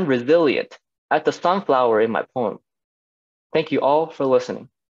consistent and resilient as the sunflower in my poem. Thank you all for listening.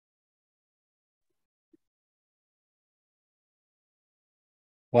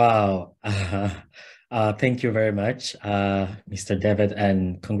 Wow. Thank you very much, Mr. David,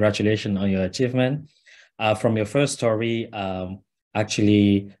 and congratulations on your achievement. From your first story,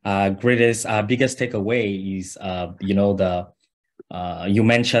 biggest takeaway is, you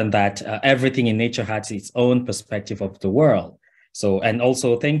mentioned that everything in nature has its own perspective of the world. So, and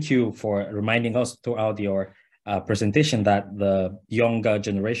also thank you for reminding us throughout your presentation that the younger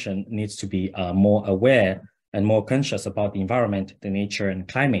generation needs to be more aware and more conscious about the environment, the nature and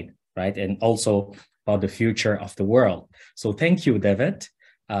climate, right? And also about the future of the world. So thank you, David,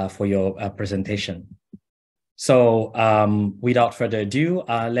 for your presentation. So without further ado,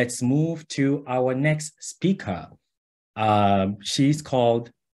 let's move to our next speaker. She's called,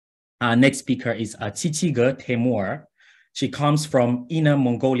 next speaker is Qiqige Temur. She comes from Inner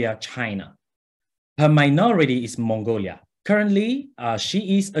Mongolia, China. Her minority is Mongolia. Currently,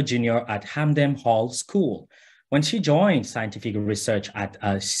 she is a junior at Hamdam Hall School. When she joined scientific research at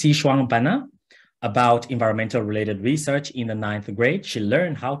Sichuan about environmental related research in the 9th grade, she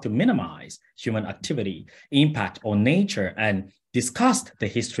learned how to minimize human activity, impact on nature, and discussed the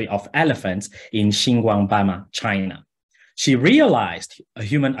history of elephants in Xinjiang, China. She realized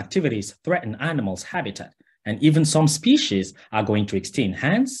human activities threaten animals' habitat, and even some species are going to extinct.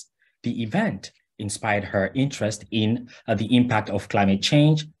 Hence, the event inspired her interest in the impact of climate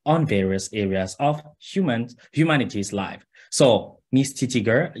change on various areas of humanity's life. So, Ms.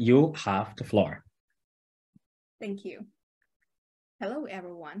 Qiqige, you have the floor. Thank you. Hello,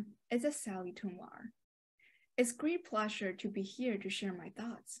 everyone. It's Sally Tumar. It's a great pleasure to be here to share my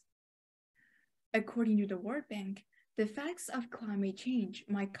thoughts. According to the World Bank, the effects of climate change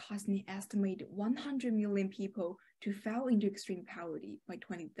might cause an estimated 100 million people to fall into extreme poverty by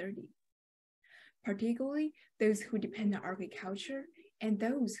 2030. Particularly those who depend on agriculture and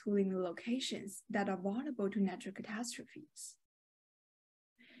those who live in locations that are vulnerable to natural catastrophes.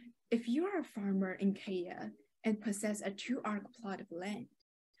 If you are a farmer in Kenya and possess a 2-acre plot of land,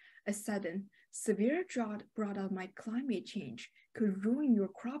 a sudden, severe drought brought on by climate change could ruin your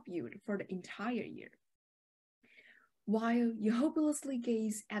crop yield for the entire year. While you hopelessly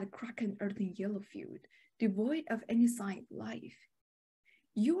gaze at a cracking earthen yellow field, devoid of any sign of life,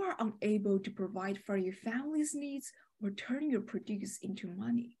 you are unable to provide for your family's needs or turn your produce into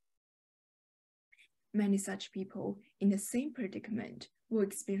money. Many such people in the same predicament will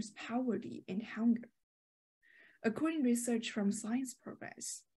experience poverty and hunger. According to research from Science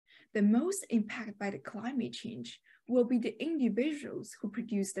Progress, the most impacted by the climate change will be the individuals who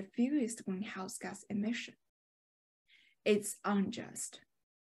produce the fewest greenhouse gas emission. It's unjust.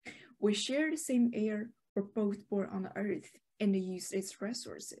 We share the same air, we're both born on the earth, and use its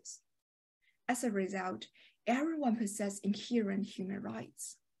resources. As a result, everyone possesses inherent human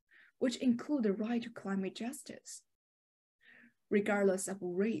rights, which include the right to climate justice. Regardless of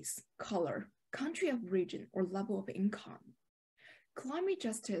race, color, country of origin, or level of income, climate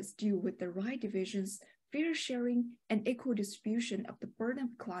justice deals with the right divisions, fair sharing, and equal distribution of the burden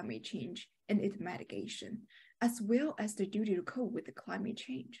of climate change and its mitigation, as well as the duty to cope with the climate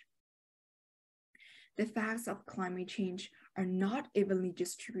change. The effects of climate change are not evenly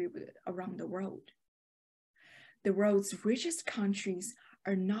distributed around the world. The world's richest countries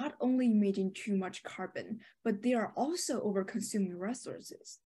are not only emitting too much carbon, but they are also over-consuming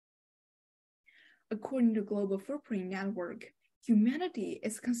resources. According to Global Footprint Network, humanity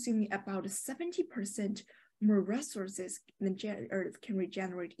is consuming about 70% more resources than Earth can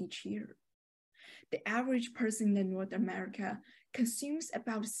regenerate each year. The average person in North America consumes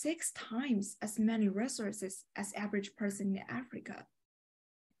about 6 times as many resources as average person in Africa.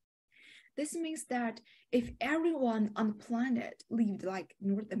 This means that if everyone on the planet lived like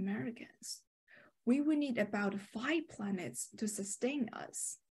North Americans, we would need about 5 planets to sustain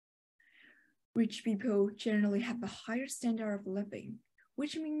us. Rich people generally have a higher standard of living,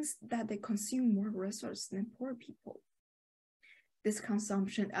 which means that they consume more resources than poor people. This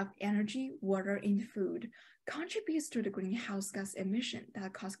consumption of energy, water, and food contributes to the greenhouse gas emission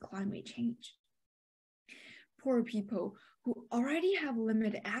that cause climate change. Poor people who already have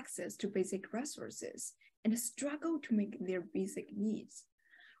limited access to basic resources and struggle to make their basic needs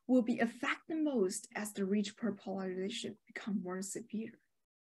will be affected most as the rich poor polarization become more severe.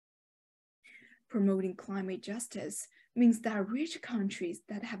 Promoting climate justice means that rich countries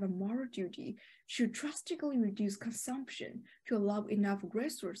that have a moral duty should drastically reduce consumption to allow enough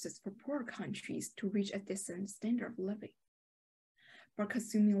resources for poor countries to reach a decent standard of living. By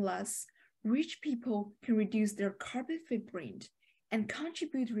consuming less, rich people can reduce their carbon footprint and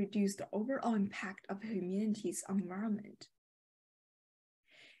contribute to reduce the overall impact of humanity's environment.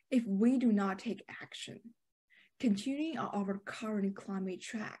 If we do not take action, continuing on our current climate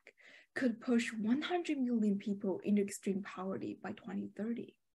track could push 100 million people into extreme poverty by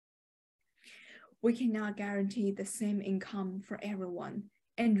 2030. We cannot guarantee the same income for everyone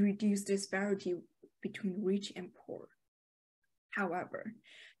and reduce disparity between rich and poor. However,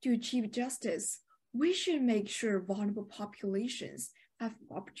 to achieve justice, we should make sure vulnerable populations have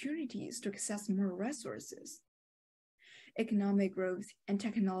opportunities to access more resources. Economic growth and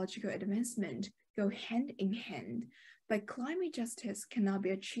technological advancement go hand in hand, but climate justice cannot be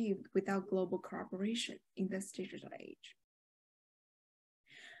achieved without global cooperation in this digital age.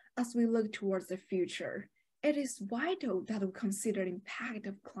 As we look towards the future, it is vital that we consider the impact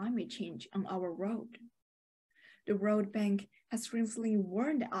of climate change on our world. The World Bank has recently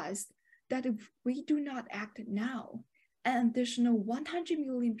warned us that if we do not act now, an additional 100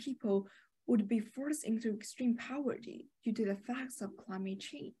 million people would be forced into extreme poverty due to the effects of climate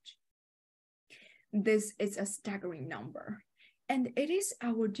change. This is a staggering number, and it is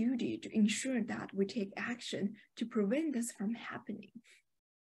our duty to ensure that we take action to prevent this from happening.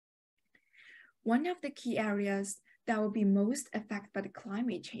 One of the key areas that will be most affected by the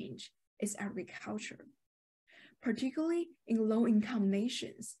climate change is agriculture, particularly in low-income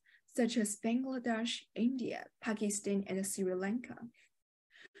nations such as Bangladesh, India, Pakistan, and Sri Lanka.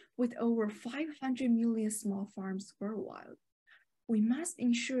 With over 500 million small farms worldwide, we must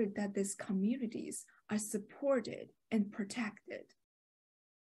ensure that these communities are supported and protected.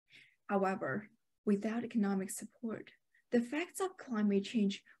 However, without economic support, the effects of climate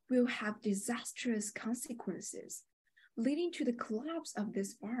change will have disastrous consequences, leading to the collapse of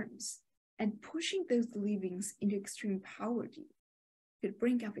these farms and pushing those livings into extreme poverty to the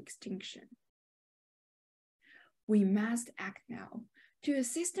brink of extinction. We must act now to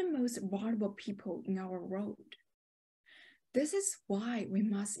assist the most vulnerable people in our world. This is why we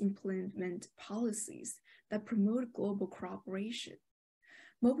must implement policies that promote global cooperation,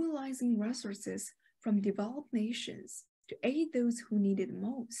 mobilizing resources from developed nations to aid those who need it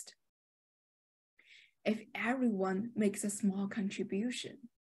most. If everyone makes a small contribution,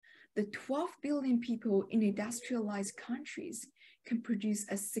 the 12 billion people in industrialized countries can produce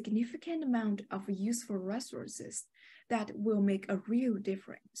a significant amount of useful resources that will make a real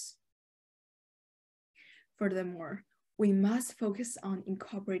difference. Furthermore, we must focus on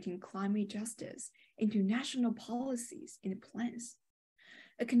incorporating climate justice into national policies and plans,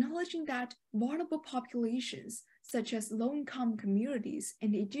 acknowledging that vulnerable populations, such as low-income communities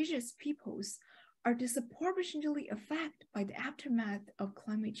and indigenous peoples, are disproportionately affected by the aftermath of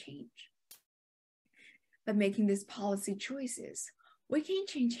climate change. By making these policy choices, we can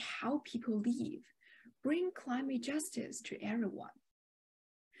change how people live, bring climate justice to everyone.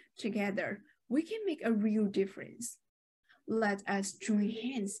 Together, we can make a real difference. Let us join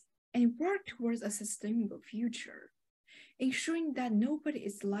hands and work towards a sustainable future, ensuring that nobody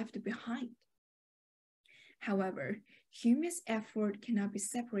is left behind. However, human effort cannot be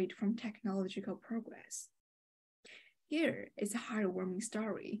separated from technological progress. Here is a heartwarming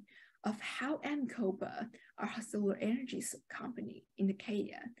story of how Mkoba, our solar energy company in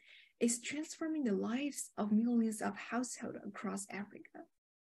Kenya, is transforming the lives of millions of households across Africa.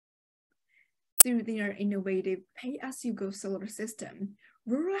 Through their innovative pay-as-you-go solar system,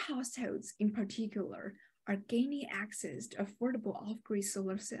 rural households in particular are gaining access to affordable off-grid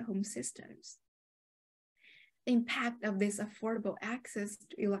solar home systems. The impact of this affordable access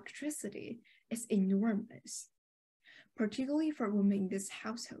to electricity is enormous, particularly for women in these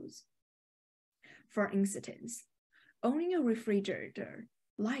households. For instance, owning a refrigerator,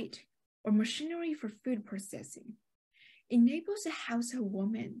 light, or machinery for food processing enables a household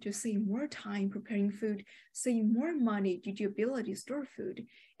woman to save more time preparing food, save more money due to ability to store food,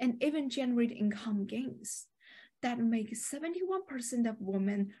 and even generate income gains that make 71% of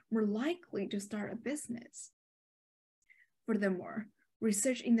women more likely to start a business. Furthermore,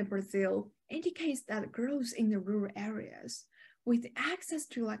 research in Brazil indicates that girls in the rural areas with access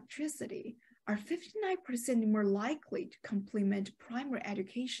to electricity are 59% more likely to complement primary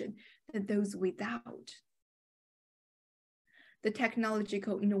education than those without. The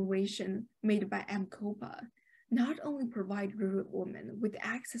technological innovation made by AMCOPA not only provide rural women with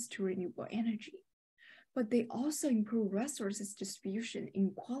access to renewable energy, but they also improve resources distribution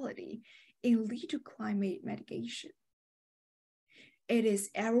inequality and lead to climate mitigation. It is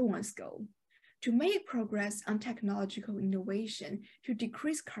everyone's goal to make progress on technological innovation to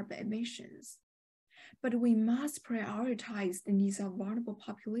decrease carbon emissions. But we must prioritize the needs of vulnerable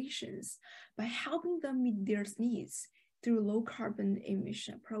populations by helping them meet their needs through low carbon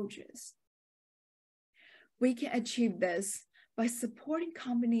emission approaches. We can achieve this by supporting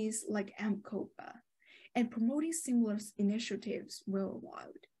companies like AMCOPA and promoting similar initiatives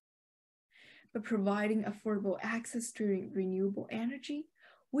worldwide. By providing affordable access to renewable energy,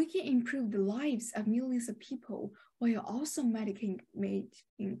 we can improve the lives of millions of people while also mitigating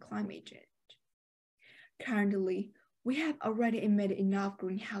climate change. Currently, we have already emitted enough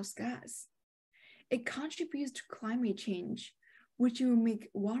greenhouse gas. It contributes to climate change, which will make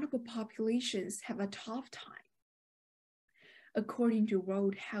vulnerable populations have a tough time. According to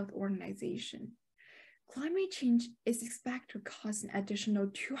World Health Organization, climate change is expected to cause an additional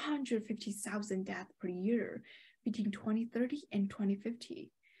 250,000 deaths per year between 2030 and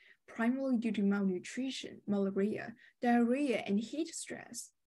 2050, primarily due to malnutrition, malaria, diarrhea, and heat stress.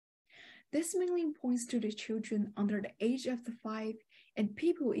 This mainly points to the children under the age of 5 and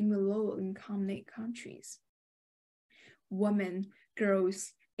people in the low-income countries. Women,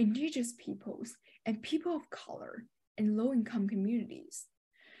 girls, indigenous peoples, and people of color in low-income communities.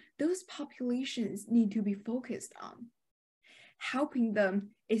 Those populations need to be focused on. Helping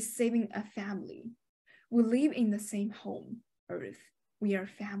them is saving a family. We live in the same home, Earth. We are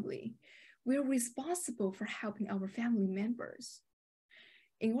family. We are responsible for helping our family members.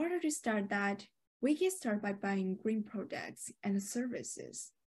 In order to start that, we can start by buying green products and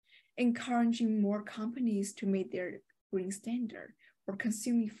services, encouraging more companies to meet their green standard or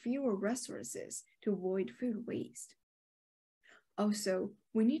consuming fewer resources to avoid food waste. Also,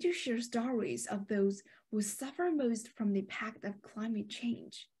 we need to share stories of those who suffer most from the impact of climate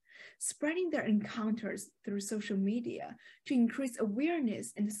change, spreading their encounters through social media to increase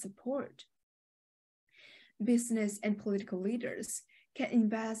awareness and support. Business and political leaders can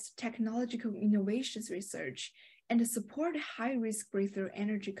invest technological innovations research and support high-risk breakthrough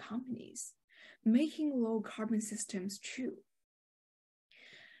energy companies, making low-carbon systems true.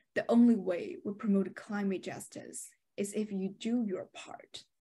 The only way we promote climate justice is if you do your part.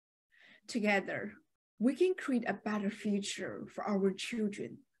 Together, we can create a better future for our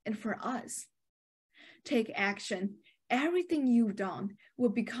children and for us. Take action. Everything you've done will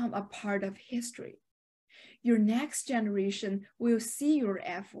become a part of history. Your next generation will see your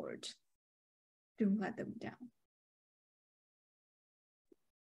effort. Don't let them down.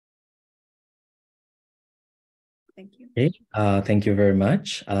 Thank you. Okay. Thank you very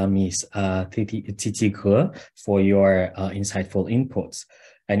much, Ms. Titi He, for your insightful inputs.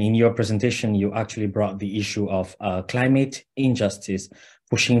 And in your presentation, you actually brought the issue of climate injustice,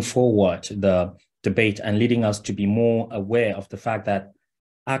 pushing forward the debate and leading us to be more aware of the fact that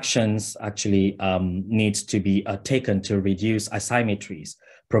actions actually needs to be taken to reduce asymmetries,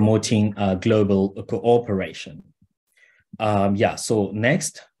 promoting global cooperation. So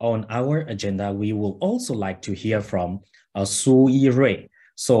next on our agenda, we will also like to hear from Su Yirui.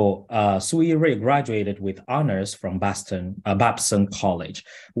 So Su Yirui graduated with honors from Babson College,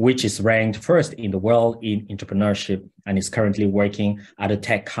 which is ranked first in the world in entrepreneurship and is currently working at a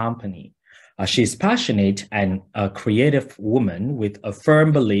tech company. She's passionate and a creative woman with a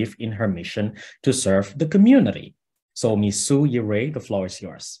firm belief in her mission to serve the community. So Ms. Su Yirui, the floor is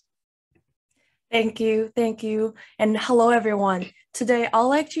yours. Thank you. And hello, everyone. Today, I'd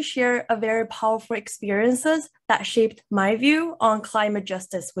like to share a very powerful experiences that shaped my view on climate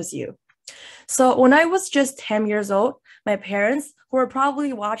justice with you. So when I was just 10 years old, my parents, who are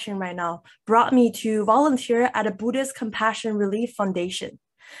probably watching right now, brought me to volunteer at a Buddhist Compassion Relief Foundation.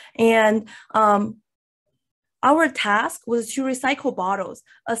 And our task was to recycle bottles,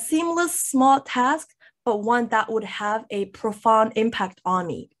 a seamless small task, but one that would have a profound impact on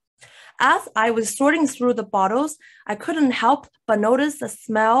me. As I was sorting through the bottles, I couldn't help but notice the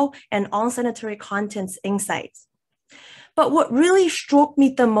smell and unsanitary contents inside. But what really struck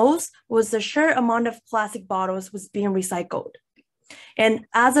me the most was the sheer amount of plastic bottles was being recycled. And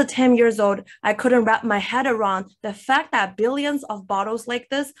as a 10 years old, I couldn't wrap my head around the fact that billions of bottles like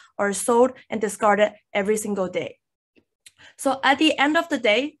this are sold and discarded every single day. So at the end of the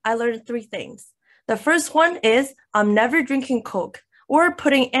day, I learned 3 things. The first one is I'm never drinking Coke or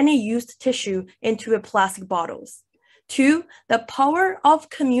putting any used tissue into plastic bottles. 2, the power of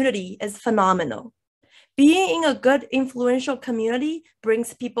community is phenomenal. Being in a good, influential community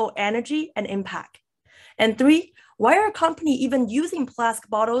brings people energy and impact. And 3, why are companies even using plastic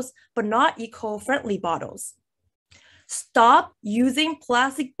bottles but not eco-friendly bottles? Stop using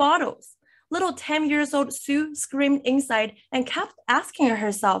plastic bottles. Little 10-year-old Sue screamed inside and kept asking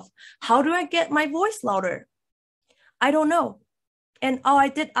herself, how do I get my voice louder? I don't know. And all I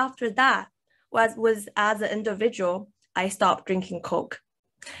did after that was as an individual, I stopped drinking Coke.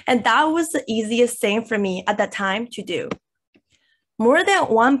 And that was the easiest thing for me at that time to do. More than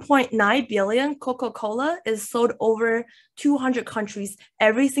 1.9 billion Coca-Cola is sold over 200 countries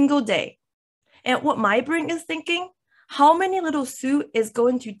every single day. And what my brain is thinking, how many little Sue is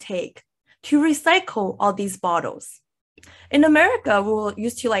going to take to recycle all these bottles? In America, we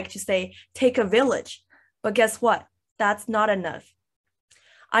used to like to say, take a village. But guess what? That's not enough.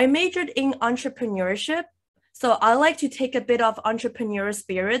 I majored in entrepreneurship, so I like to take a bit of entrepreneurial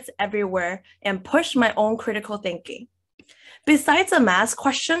spirits everywhere and push my own critical thinking. Besides a math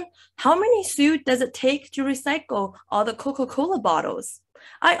question, how many Sue does it take to recycle all the Coca-Cola bottles?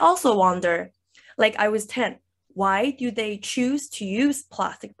 I also wonder, like I was 10, why do they choose to use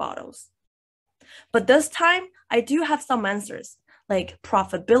plastic bottles? But this time, I do have some answers, like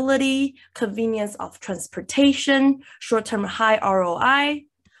profitability, convenience of transportation, short-term high ROI.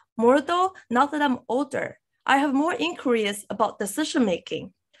 More though, now that I'm older, I have more inquiries about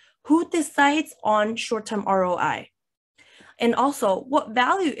decision-making. Who decides on short-term ROI? And also, what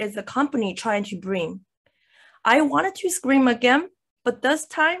value is the company trying to bring? I wanted to scream again, but this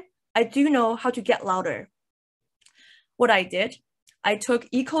time, I do know how to get louder. What I did, I took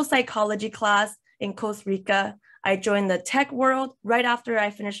eco-psychology class in Costa Rica. I joined the tech world right after I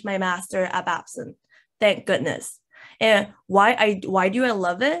finished my master at Babson. Thank goodness. And why do I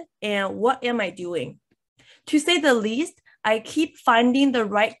love it? And what am I doing? To say the least, I keep finding the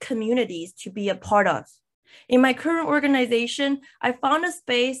right communities to be a part of. In my current organization, I found a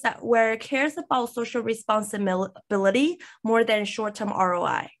space where it cares about social responsibility more than short-term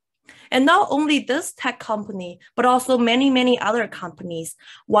ROI. And not only this tech company, but also many, many other companies,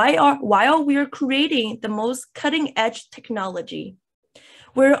 while we're creating the most cutting-edge technology,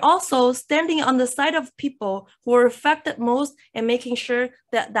 we're also standing on the side of people who are affected most and making sure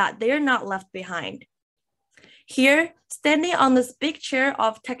that they're not left behind. Here, standing on this big chair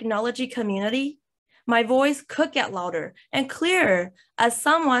of technology community, my voice could get louder and clearer as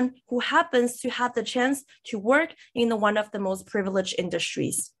someone who happens to have the chance to work in one of the most privileged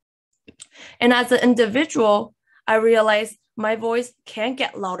industries. And as an individual, I realized my voice can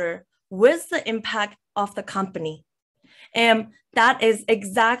get louder with the impact of the company. And that is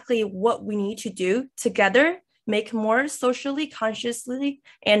exactly what we need to do together, make more socially consciously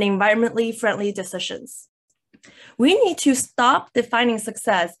and environmentally friendly decisions. We need to stop defining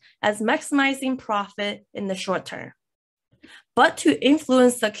success as maximizing profit in the short term, but to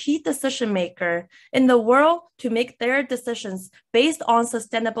influence the key decision maker in the world to make their decisions based on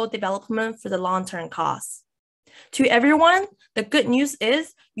sustainable development for the long-term cause. To everyone, the good news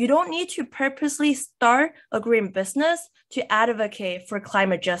is you don't need to purposely start a green business to advocate for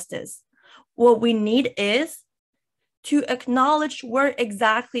climate justice. What we need is to acknowledge where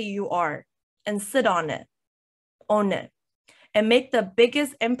exactly you are and sit on it, own it, and make the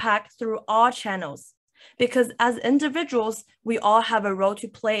biggest impact through all channels. Because as individuals, we all have a role to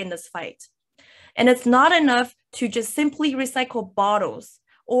play in this fight. And it's not enough to just simply recycle bottles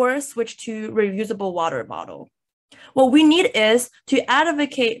or switch to reusable water bottle. What we need is to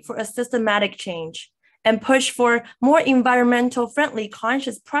advocate for a systematic change and push for more environmental friendly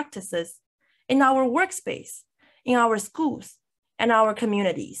conscious practices in our workspace, in our schools, and our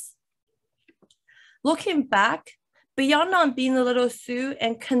communities. Looking back, beyond not being a little Sue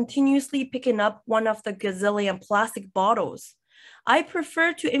and continuously picking up one of the gazillion plastic bottles, I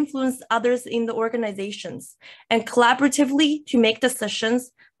prefer to influence others in the organizations and collaboratively to make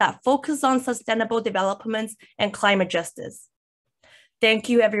decisions that focus on sustainable development and climate justice. Thank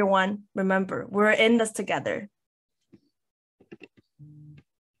you, everyone. Remember, we're in this together.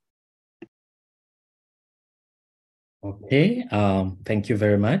 Okay, thank you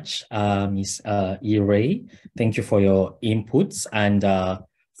very much, Ms. E-Ray. Thank you for your inputs and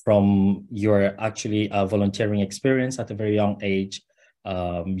from your actually volunteering experience at a very young age.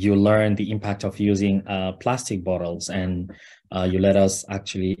 You learned the impact of using plastic bottles, and you let us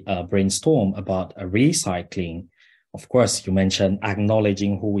actually brainstorm about recycling. Of course, you mentioned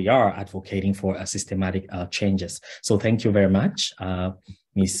acknowledging who we are, advocating for systematic changes. So thank you very much,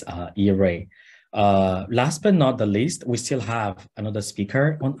 Ms. E-Ray. Last but not the least, we still have another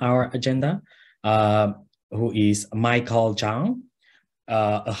speaker on our agenda, who is Michael Zhang,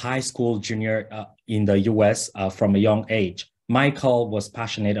 a high school junior in the US from a young age. Michael was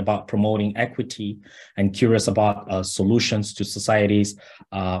passionate about promoting equity and curious about solutions to society's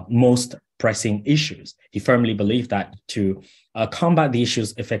most pressing issues. He firmly believed that to combat the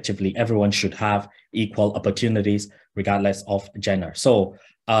issues effectively, everyone should have equal opportunities regardless of gender. So,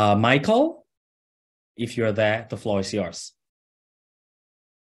 Michael, if you're there, the floor is yours.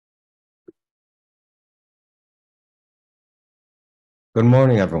 Good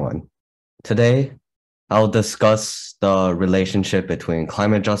morning, everyone. Today, I'll discuss the relationship between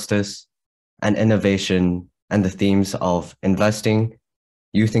climate justice and innovation and the themes of investing,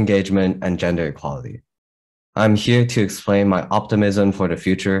 youth engagement, and gender equality. I'm here to explain my optimism for the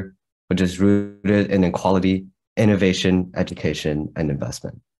future, which is rooted in equality, innovation, education, and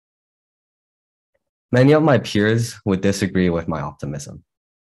investment. Many of my peers would disagree with my optimism.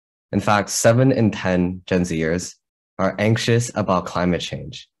 In fact, 7 in 10 Gen Zers are anxious about climate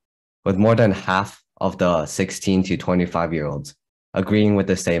change, with more than half of the 16 to 25-year-olds agreeing with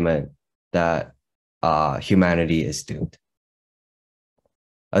the statement that humanity is doomed.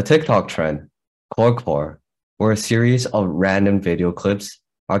 A TikTok trend, Core, where a series of random video clips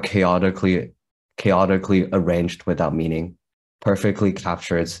are chaotically arranged without meaning, perfectly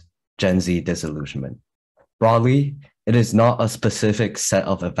captures Gen Z disillusionment. Broadly, it is not a specific set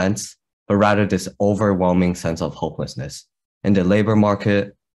of events, but rather this overwhelming sense of hopelessness in the labor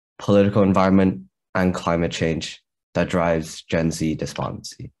market, political environment, and climate change that drives Gen Z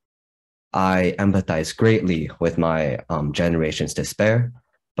despondency. I empathize greatly with my generation's despair,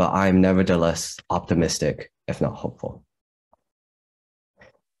 but I'm nevertheless optimistic, if not hopeful.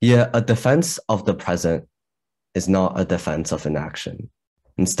 Yet a defense of the present is not a defense of inaction.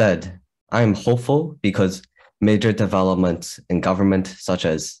 Instead, I am hopeful because major developments in government, such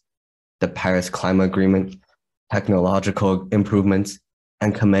as the Paris Climate Agreement, technological improvements,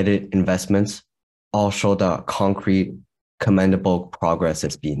 and committed investments all show that concrete, commendable progress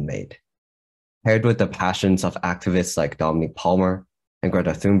is being made. Paired with the passions of activists like Dominic Palmer and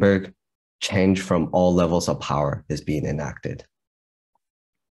Greta Thunberg, change from all levels of power is being enacted.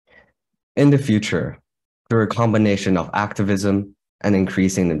 In the future, through a combination of activism and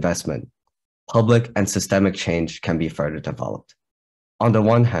increasing investment, public and systemic change can be further developed. On the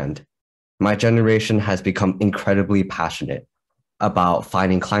one hand, my generation has become incredibly passionate about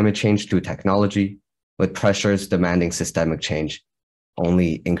fighting climate change through technology, with pressures demanding systemic change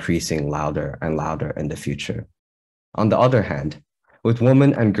only increasing louder and louder in the future. On the other hand, with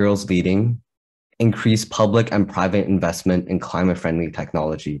women and girls leading, increased public and private investment in climate-friendly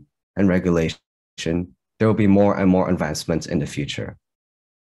technology and regulation, there will be more and more advancements in the future.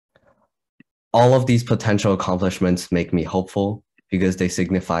 All of these potential accomplishments make me hopeful because they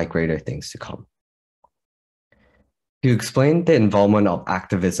signify greater things to come. To explain the involvement of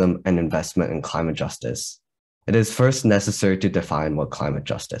activism and investment in climate justice, it is first necessary to define what climate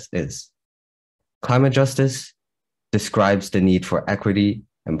justice is. Climate justice describes the need for equity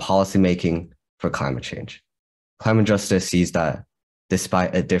and policymaking for climate change. Climate justice sees that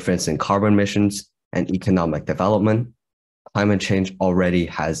despite a difference in carbon emissions and economic development, climate change already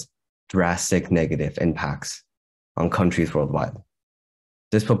has drastic negative impacts on countries worldwide,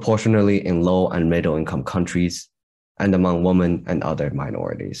 disproportionately in low and middle income countries and among women and other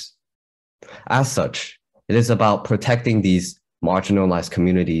minorities. As such, it is about protecting these marginalized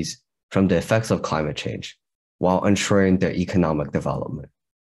communities from the effects of climate change while ensuring their economic development.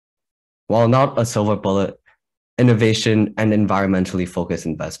 While not a silver bullet, innovation and environmentally focused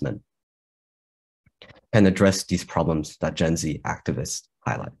investment can address these problems that Gen Z activists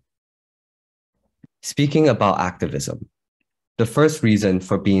highlight. Speaking about activism, the first reason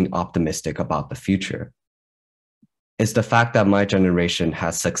for being optimistic about the future is the fact that my generation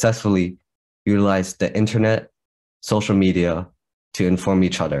has successfully utilized the internet, social media to inform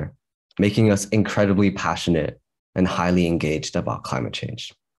each other, making us incredibly passionate and highly engaged about climate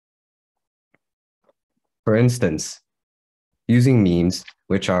change. For instance, using memes,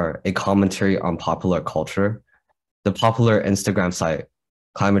 which are a commentary on popular culture, the popular Instagram site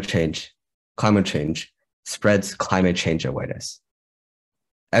Climate Change spreads climate change awareness.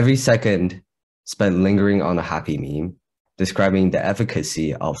 Every second spent lingering on a happy meme describing the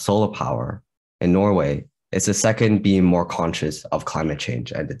efficacy of solar power in Norway is a second being more conscious of climate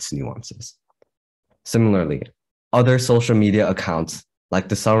change and its nuances. Similarly, other social media accounts like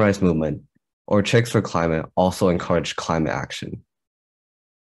the Sunrise Movement or Chicks for Climate also encourage climate action.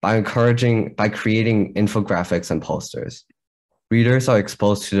 By creating infographics and posters, readers are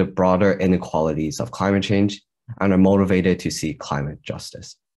exposed to the broader inequalities of climate change and are motivated to seek climate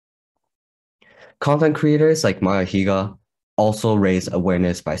justice. Content creators like Maya Higa also raise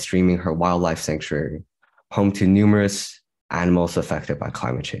awareness by streaming her wildlife sanctuary, home to numerous animals affected by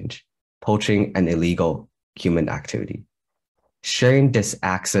climate change, poaching, and illegal human activity. Sharing this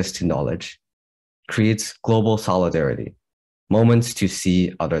access to knowledge creates global solidarity, moments to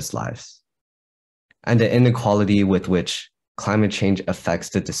see others' lives, and the inequality with which climate change affects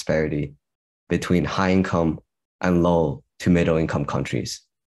the disparity between high-income and low to middle-income countries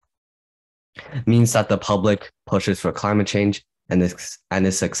means that the public pushes for climate change and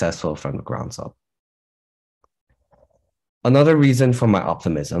is successful from the ground up. Another reason for my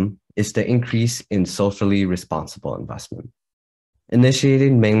optimism is the increase in socially responsible investment.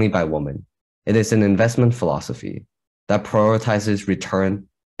 Initiated mainly by women, it is an investment philosophy that prioritizes return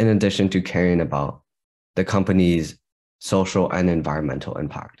in addition to caring about the company's social and environmental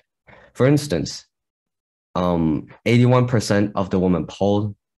impact. For instance, 81% of the women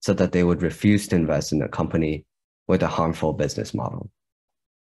polled said that they would refuse to invest in a company with a harmful business model.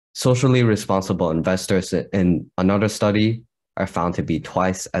 Socially responsible investors in another study are found to be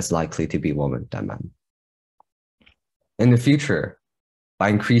twice as likely to be women than men. In the future, by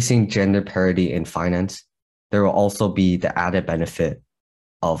increasing gender parity in finance, there will also be the added benefit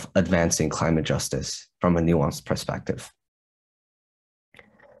of advancing climate justice from a nuanced perspective.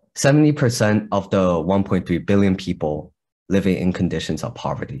 70% of the 1.3 billion people living in conditions of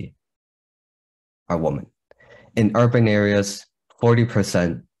poverty are women. In urban areas,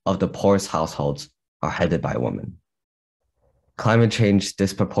 40% of the poorest households are headed by women. Climate change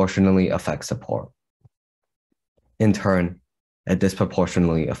disproportionately affects the poor. In turn, it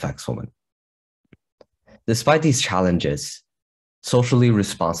disproportionately affects women. Despite these challenges, socially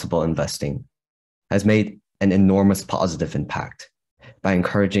responsible investing has made an enormous positive impact by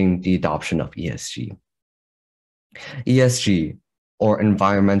encouraging the adoption of ESG. ESG, or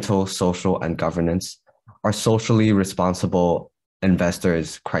environmental, social, and governance, are socially responsible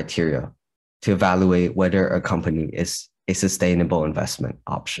investors' criteria to evaluate whether a company is a sustainable investment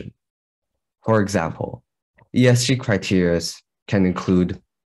option. For example, ESG criteria can include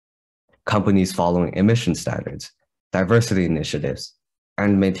companies following emission standards, diversity initiatives,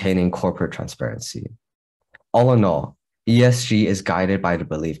 and maintaining corporate transparency. All in all, ESG is guided by the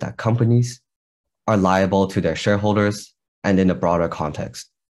belief that companies are liable to their shareholders and, in a broader context,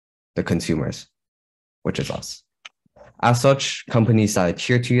 the consumers, which is us. As such, companies that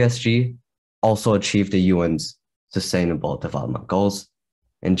adhere to ESG also achieve the UN's Sustainable Development Goals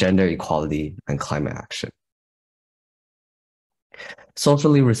in gender equality and climate action.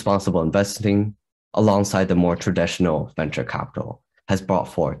 Socially responsible investing, alongside the more traditional venture capital, has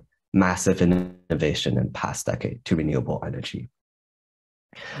brought forth massive innovation in the past decade to renewable energy.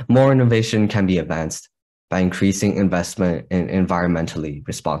 More innovation can be advanced by increasing investment in environmentally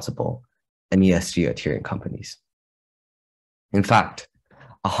responsible and ESG adhering companies. In fact,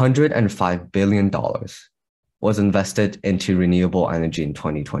 $105 billion was invested into renewable energy in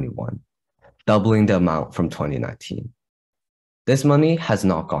 2021, doubling the amount from 2019. This money has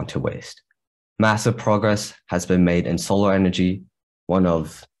not gone to waste. Massive progress has been made in solar energy, one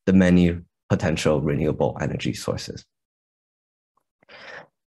of the many potential renewable energy sources.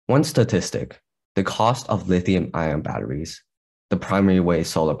 One statistic, the cost of lithium-ion batteries, the primary way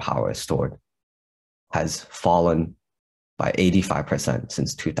solar power is stored, has fallen by 85%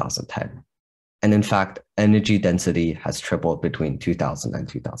 since 2010. And in fact, energy density has tripled between 2000 and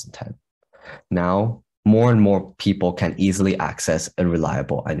 2010. Now, more and more people can easily access a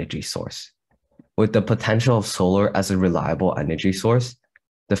reliable energy source. With the potential of solar as a reliable energy source,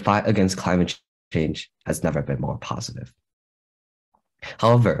 the fight against climate change has never been more positive.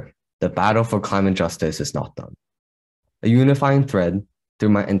 However, the battle for climate justice is not done. A unifying thread through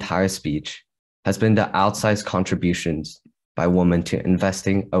my entire speech has been the outsized contributions by women to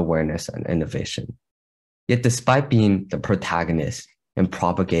investing, awareness, and innovation. Yet despite being the protagonist in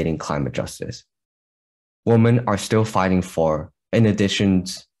propagating climate justice, women are still fighting for, in addition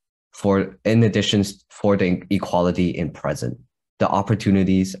for the equality in present, the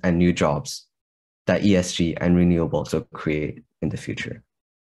opportunities and new jobs that ESG and renewables will create in the future.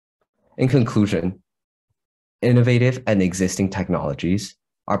 In conclusion, innovative and existing technologies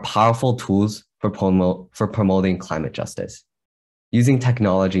are powerful tools for promoting climate justice. Using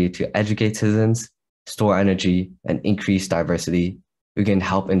technology to educate citizens, store energy, and increase diversity, we can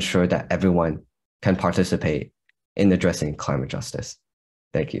help ensure that everyone can participate in addressing climate justice.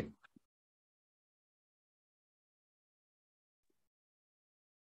 Thank you.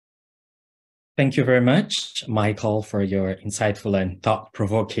 Thank you very much, Michael, for your insightful and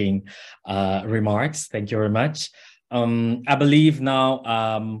thought-provoking remarks. Thank you very much. I believe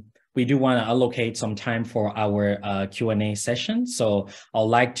now we do want to allocate some time for our Q&A session. So I'd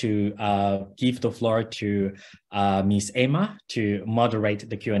like to give the floor to Ms. Emma to moderate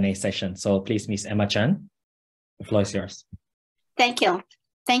the Q&A session. So please, Ms. Emma Chen, the floor is yours. Thank you.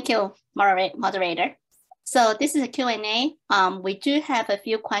 Thank you, moderator. So this is a Q&A. We do have a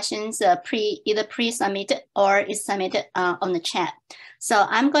few questions either pre-submitted or is submitted on the chat. So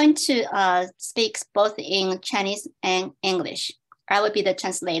I'm going to speak both in Chinese and English. I will be the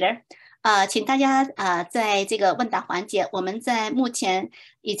translator. 请大家在这个问答环节，我们在目前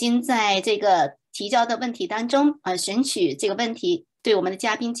已经在这个提交的问题当中选取这个问题，对我们的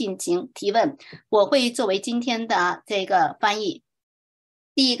嘉宾进行提问。我会作为今天的这个翻译。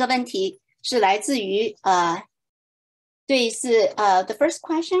第一个问题是来自于对是the first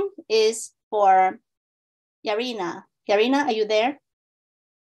question is for Yarina. Yarina, are you there?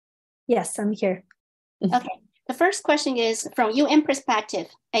 Yes, I'm here. Okay. The first question is from UN perspective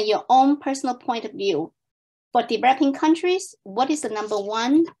and your own personal point of view. For developing countries, what is the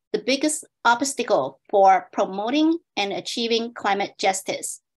biggest obstacle for promoting and achieving climate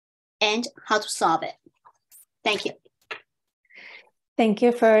justice, and how to solve it? Thank you. Thank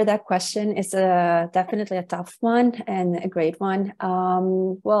you for that question. It's definitely a tough one and a great one.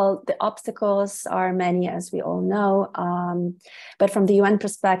 Well, the obstacles are many, as we all know. But from the UN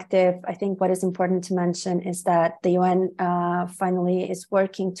perspective, I think what is important to mention is that the UN finally is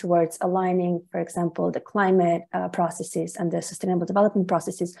working towards aligning, for example, the climate processes and the sustainable development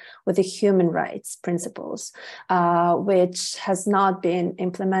processes with the human rights principles, which has not been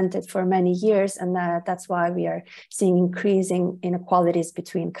implemented for many years. And that's why we are seeing increasing inequalities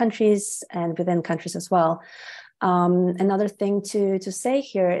between countries and within countries as well. Another thing to say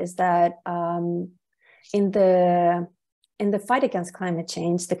here is that in the fight against climate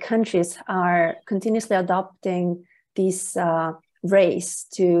change, the countries are continuously adopting this race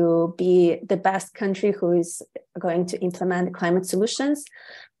to be the best country who is going to implement climate solutions,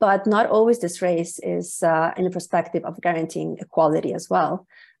 but not always this race is in the perspective of guaranteeing equality as well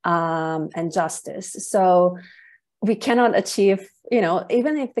and justice. So we cannot achieve,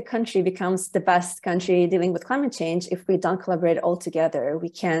 even if the country becomes the best country dealing with climate change, if we don't collaborate all together, we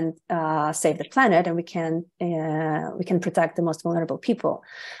can't save the planet and we can protect the most vulnerable people.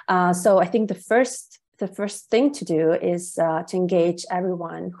 So I think the first thing to do is to engage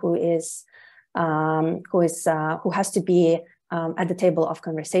everyone who has to be at the table of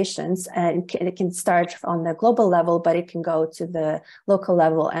conversations, and it can start on the global level, but it can go to the local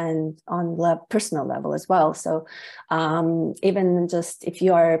level and on the personal level as well. So even just if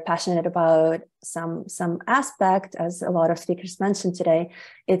you are passionate about some aspect, as a lot of speakers mentioned today,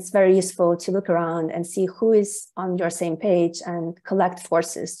 it's very useful to look around and see who is on your same page and collect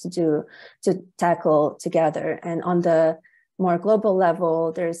forces to tackle together. And on the more global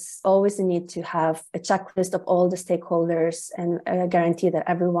level, there's always a need to have a checklist of all the stakeholders and guarantee that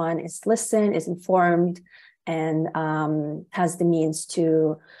everyone is listened, is informed, and has the means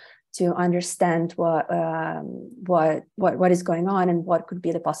to understand what is going on and what could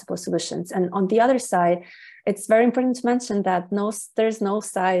be the possible solutions. And on the other side, it's very important to mention that there's no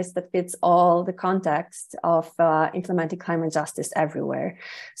size that fits all the context of implementing climate justice everywhere.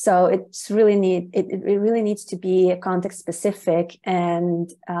 So it really needs to be context specific. And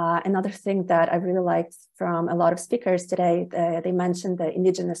another thing that I really liked from a lot of speakers today, they mentioned the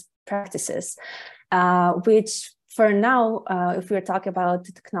indigenous practices, which for now, if we're talking about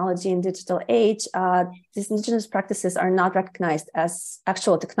technology and digital age, these indigenous practices are not recognized as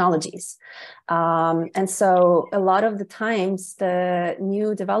actual technologies. And so a lot of the times, the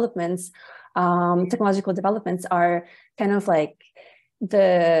new developments, technological developments are kind of like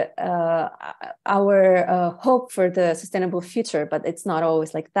our hope for the sustainable future, but it's not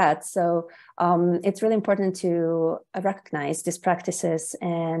always like that. So it's really important to recognize these practices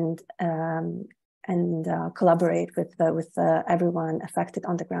and collaborate with everyone affected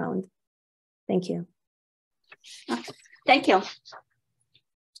on the ground. Thank you. Thank you.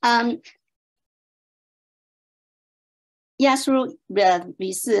 亚苏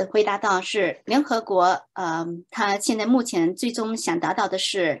女士回答到是联合国，它现在目前最终想达到的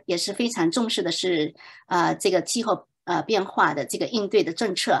是，也是非常重视的是，这个气候变化的这个应对的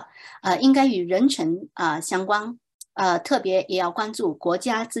政策，应该与人权相关，特别也要关注国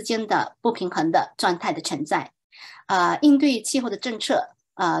家之间的不平衡的状态的存在，应对气候的政策，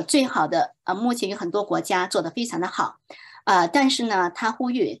最好的目前有很多国家做得非常的好，但是呢，他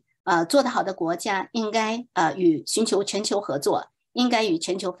呼吁。做得好的国家应该与寻求全球合作，应该与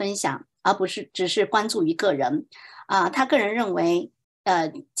全球分享，而不是只是关注于个人。他个人认为，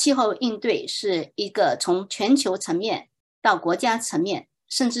气候应对是一个从全球层面到国家层面，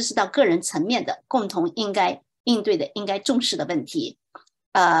甚至是到个人层面的共同应该应对的、应该重视的问题。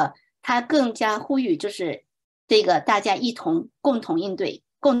他更加呼吁就是这个大家一同共同应对、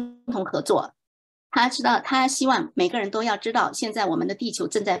共同合作。他希望每个人都要知道，现在我们的地球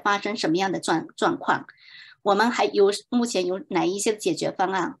正在发生什么样的状况，我们目前有哪一些解决方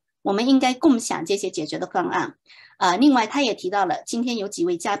案，我们应该共享这些解决的方案。另外，他也提到了，今天有几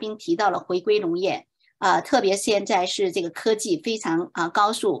位嘉宾提到了回归农业，特别现在是这个科技非常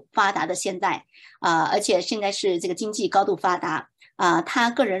高速发达的现代，而且现在是这个经济高度发达，他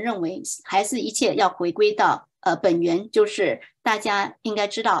个人认为还是一切要回归到本源，就是大家应该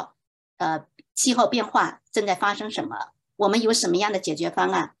知道，气候变化正在发生什么，我们有什么样的解决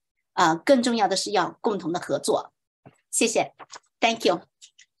方案，更重要的是要共同的合作。谢谢 ，Thank you.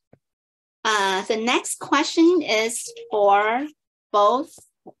 The next question is for both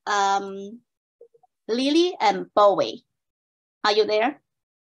Lily and Bowie. Are you there?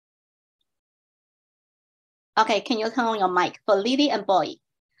 Okay, can you turn on your mic for Lily and Bowie?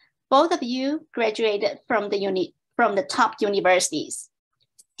 Both of you graduated from the top universities.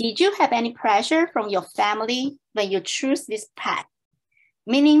 Did you have any pressure from your family when you choose this path,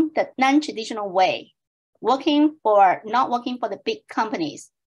 meaning the non-traditional way, not working for the big companies?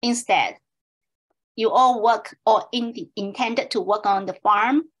 Instead, you all work or intended to work on the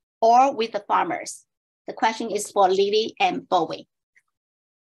farm or with the farmers? The question is for Lily and Bowie.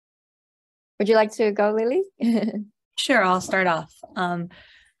 Would you like to go, Lily? Sure, I'll start off.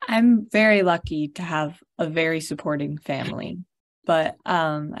 I'm very lucky to have a very supporting family. But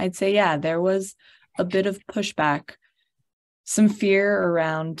I'd say, yeah, there was a bit of pushback, some fear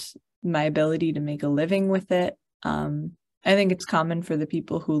around my ability to make a living with it. I think it's common for the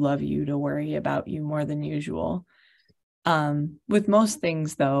people who love you to worry about you more than usual. With most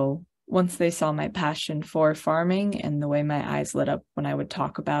things, though, once they saw my passion for farming and the way my eyes lit up when I would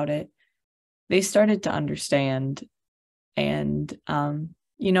talk about it, they started to understand. And,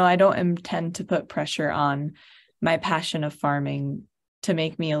 I don't intend to put pressure on my passion of farming to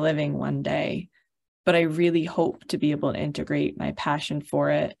make me a living one day, but I really hope to be able to integrate my passion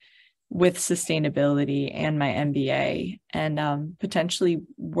for it with sustainability and my MBA and potentially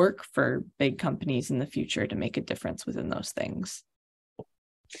work for big companies in the future to make a difference within those things.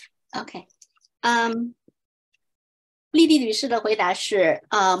 Okay. 丽丽女士的回答是，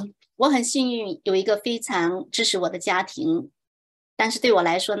我很幸运有一个非常支持我的家庭，但是对我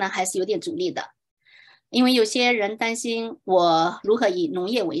来说呢，还是有点阻力的。因为有些人担心我如何以农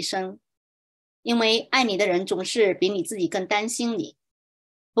业为生，因为爱你的人总是比你自己更担心你。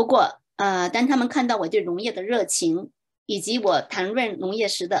不过，当他们看到我对农业的热情，以及我谈论农业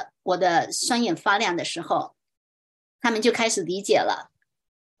时的我的双眼发亮的时候，他们就开始理解了。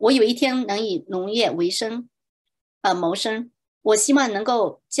我有一天能以农业为生，谋生。我希望能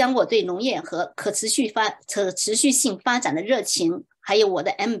够将我对农业和可持续性发展的热情，还有我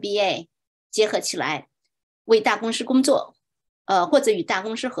的 MBA 结合起来。为大公司工作，或者与大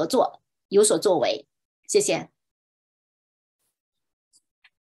公司合作，有所作为。谢谢。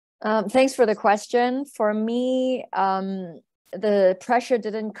Thanks for the question. For me, the pressure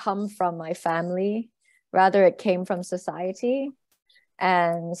didn't come from my family. Rather, it came from society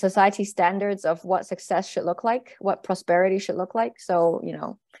and society standards of what success should look like, what prosperity should look like. So,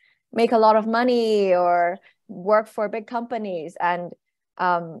 make a lot of money or work for big companies. And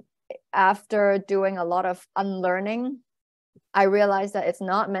after doing a lot of unlearning, I realized that it's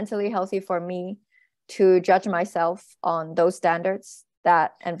not mentally healthy for me to judge myself on those standards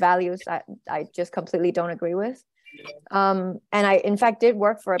and values that I just completely don't agree with. And I, in fact, did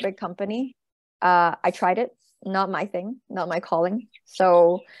work for a big company. I tried it, not my thing, not my calling.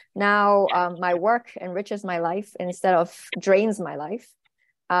 So now my work enriches my life instead of drains my life.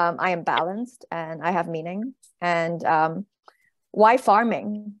 I am balanced and I have meaning. And why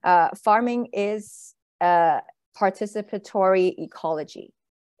farming? Farming is participatory ecology.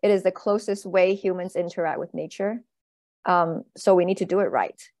 It is the closest way humans interact with nature. So we need to do it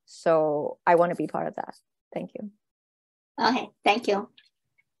right. So I want to be part of that. Thank you. Okay, thank you.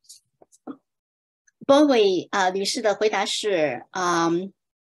 波伟女士的回答是，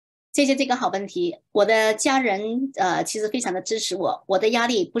谢谢这个好问题。我的家人其实非常的支持我，我的压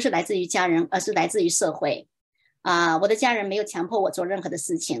力不是来自于家人，而是来自于社会。我的家人没有强迫我做任何的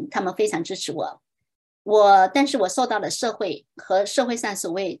事情，他们非常支持我。但是我受到了社会和社会上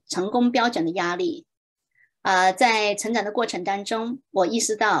所谓成功标准的压力。在成长的过程当中，我意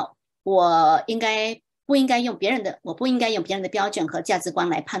识到我不应该用别人的标准和价值观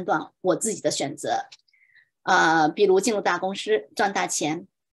来判断我自己的选择。比如进入大公司赚大钱。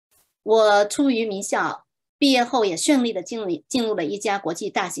我出于名校，毕业后也顺利的进入了一家国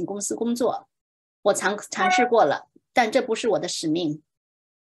际大型公司工作。我尝试过了，但这不是我的使命。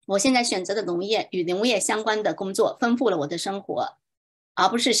我现在选择的与农业相关的工作丰富了我的生活，而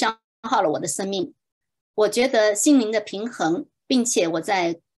不是消耗了我的生命。我觉得心灵的平衡，并且我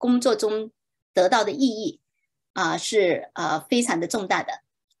在工作中得到的意义是非常的重大的。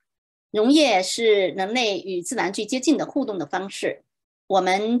农业是人类与自然最接近的互动的方式，我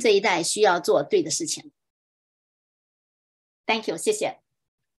们这一代需要做对的事情。Thank you， 谢谢。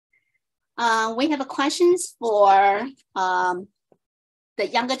We have questions for the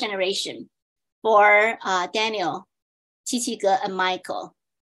younger generation, for Daniel, 七七哥 and Michael.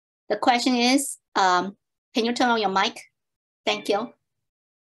 The question is, can you turn on your mic? Thank you.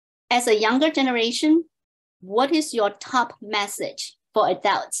 As a younger generation, what is your top message for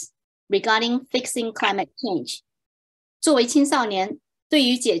adults regarding fixing climate change? 作为青少年，对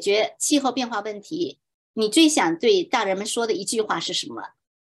于解决气候变化问题，你最想对大人们说的一句话是什么？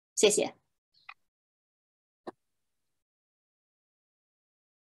谢谢。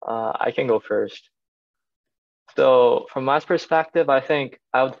I can go first. So from my perspective, I think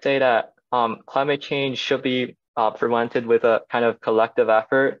I would say that climate change should be prevented with a kind of collective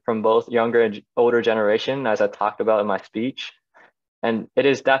effort from both younger and older generation, as I talked about in my speech. And it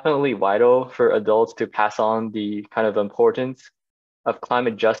is definitely vital for adults to pass on the kind of importance of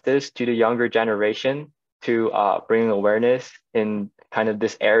climate justice to the younger generation to bring awareness in kind of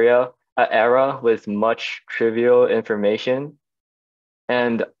this era with much trivial information.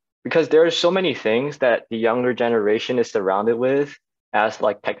 And because there are so many things that the younger generation is surrounded with as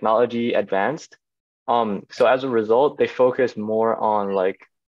like technology advanced. So as a result, they focus more on like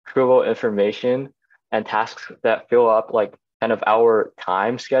trivial information and tasks that fill up like kind of our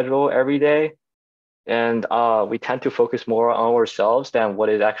time schedule every day. And we tend to focus more on ourselves than what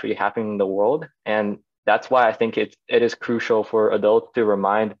is actually happening in the world. And that's why I think it is crucial for adults to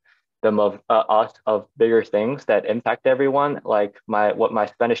remind them of us of bigger things that impact everyone, like what my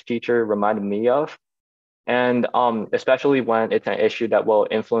Spanish teacher reminded me of. And especially when it's an issue that will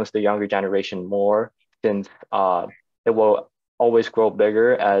influence the younger generation more, since it will always grow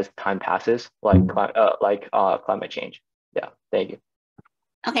bigger as time passes, like climate change. Yeah, thank you.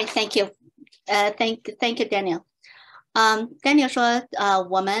 Okay, thank you. Thank you, Daniel. Daniel 说，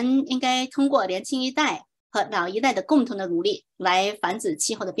我们应该通过年轻一代和老一代的共同的努力来防止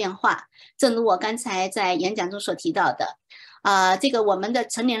气候的变化。正如我刚才在演讲中所提到的，这个我们的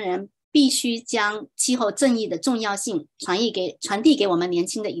成年人必须将气候正义的重要性传递给我们年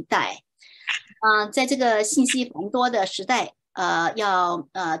轻的一代。在这个信息繁多的时代，要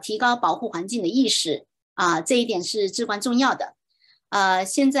提高保护环境的意识这一点是至关重要的。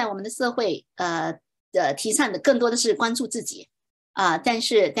现在我们的社会提倡的更多的是关注自己。但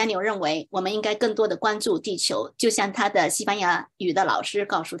是 Daniel 认为我们应该更多的关注地球，就像他的西班牙语的老师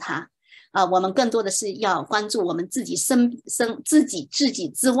告诉他，我们更多的是要关注我们自己自己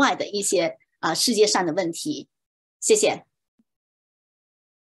之外的一些世界上的问题。谢谢。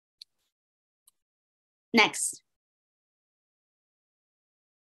Next.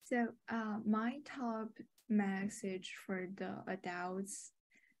 So my top message for the adults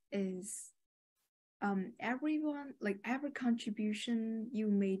is every contribution you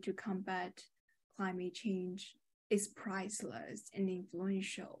made to combat climate change is priceless and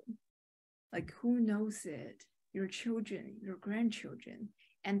influential. Like, who knows it? Your children, your grandchildren,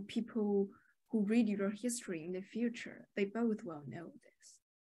 and people who read your history in the future, they both will know this.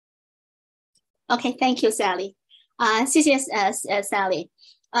 Okay, thank you, Sally. 谢谢Sally.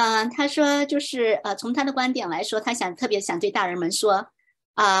 他说就是从他的观点来说，他特别想对大人们说，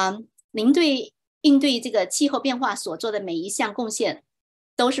您应对这个气候变化所做的每一项贡献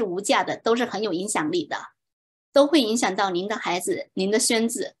都是无价的，都是很有影响力的，都会影响到您的孩子、您的孙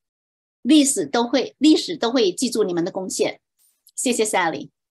子，历史都会记住你们的贡献。谢谢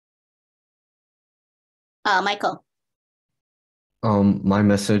Sally。Michael。My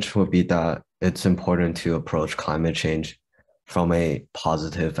message would be that it's important to approach climate change from a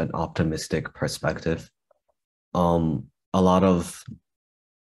positive and optimistic perspective. a lot of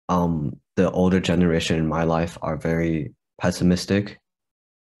the older generation in my life are very pessimistic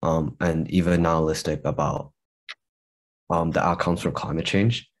and even nihilistic about the outcomes for climate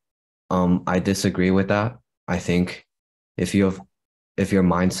change. I disagree with that. I think if your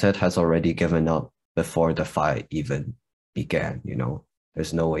mindset has already given up before the fight even began,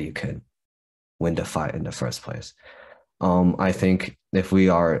 there's no way you can win the fight in the first place. I think if we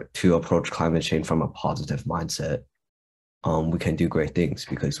are to approach climate change from a positive mindset, we can do great things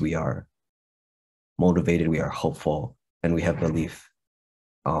because we are motivated, we are hopeful, and we have belief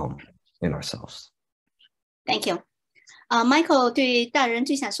in ourselves. Thank you. Michael 对大人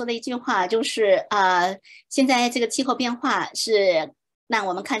最想说的一句话就是现在这个气候变化是让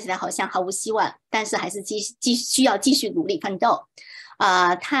我们看起来好像毫无希望，但是还是需要继续努力奋斗。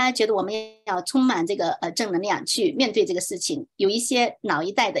他觉得我们要充满这个正能量去面对这个事情，有一些老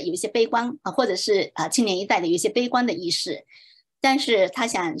一代的有一些悲观或者是青年一代的有一些悲观的意识，但是他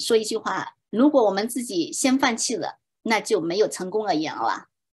想说一句话，如果我们自己先放弃了，那就没有成功而言了。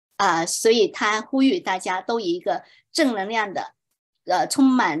所以他呼吁大家都以一个正能量的充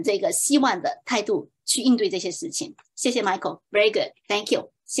满这个希望的态度去应对这些事情。谢谢 Michael, very good, thank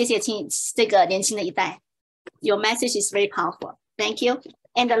you. 谢谢这个年轻的一代 Your message is very powerful. Thank you.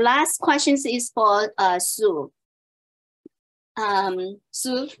 And the last question is for Sue.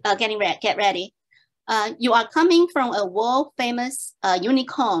 Sue, get ready. You are coming from a world famous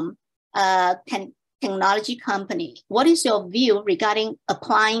unicorn technology company. What is your view regarding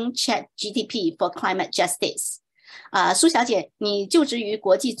applying ChatGPT for climate justice? 苏小姐，你就职于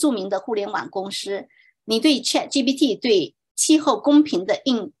国际著名的互联网公司，你对 ChatGPT 对气候公平的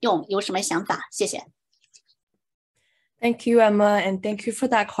应用有什么想法？谢谢。Thank you, Emma, and thank you for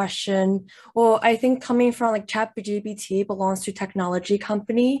that question. Well, I think coming from like ChatGPT belongs to technology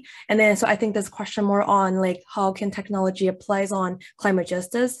company. And then, so I think this question more on like how can technology applies on climate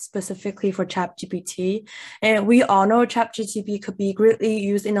justice, specifically for ChatGPT. And we all know ChatGPT could be greatly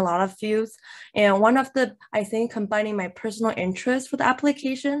used in a lot of fields. And one of the, I think, combining my personal interest for the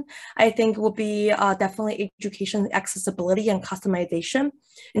application, I think will be definitely education accessibility and customization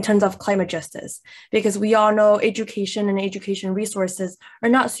in terms of climate justice, because we all know education and education resources are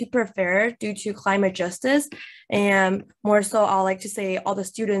not super fair due to climate justice. And more so, I like to say all the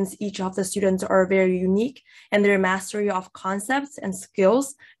students, each of the students are very unique and their mastery of concepts and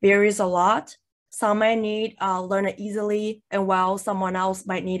skills varies a lot. Some might need learn it easily, and while someone else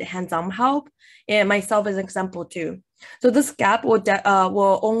might need hands-on help, and myself as an example too. So this gap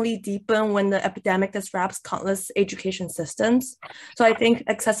will only deepen when the epidemic disrupts countless education systems. So I think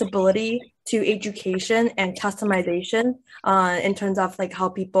accessibility to education and customization in terms of like how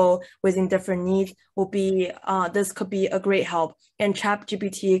people within different needs will be, this could be a great help. And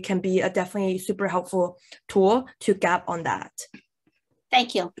ChatGPT can be a definitely super helpful tool to gap on that.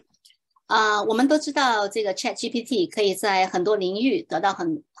 Thank you. 我们都知道这个 ChatGPT 可以在很多领域得到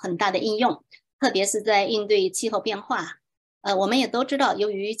很大的应用，特别是在应对气候变化。我们也都知道，由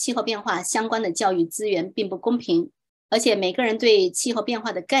于气候变化相关的教育资源并不公平，而且每个人对气候变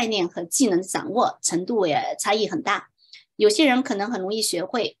化的概念和技能掌握程度也差异很大。有些人可能很容易学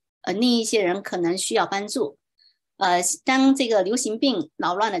会，另一些人可能需要帮助。当这个流行病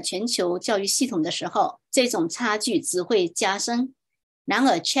扰乱了全球教育系统的时候，这种差距只会加深。然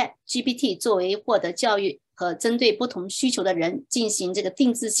而 ChatGPT 作为获得教育和针对不同需求的人进行这个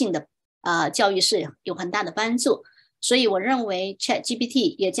定制性的教育是有很大的帮助，所以我认为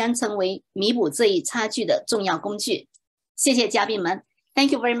ChatGPT 也将成为弥补这一差距的重要工具。谢谢嘉宾们。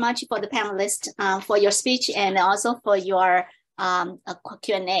Thank you very much for the panelists for your speech and also for your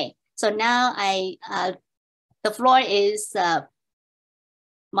Q&A. So now the floor is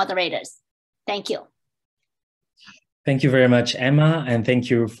moderators. Thank you. Thank you very much, Emma, and thank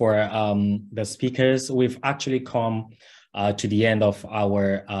you for the speakers. We've actually come to the end of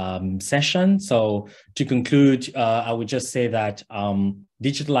our session. So to conclude, I would just say that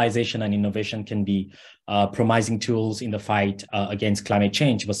digitalization and innovation can be promising tools in the fight against climate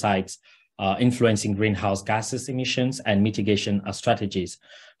change, besides influencing greenhouse gases emissions and mitigation strategies.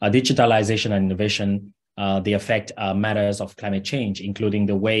 Digitalization and innovation they affect matters of climate change, including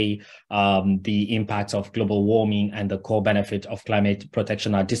the way the impacts of global warming and the core benefit of climate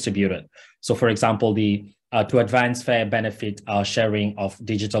protection are distributed. So for example, to advance fair benefit sharing of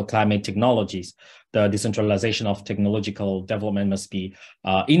digital climate technologies, the decentralization of technological development must be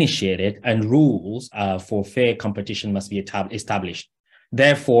initiated, and rules for fair competition must be established.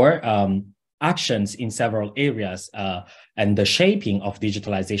 Therefore, actions in several areas and the shaping of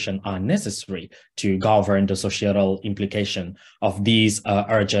digitalization are necessary to govern the societal implication of these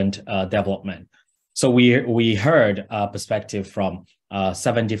urgent development. So we heard a perspective from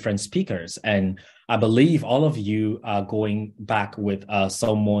 7 different speakers, and I believe all of you are going back with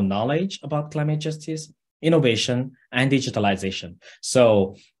some more knowledge about climate justice, innovation, and digitalization.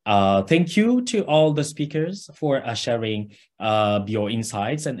 So thank you to all the speakers for sharing your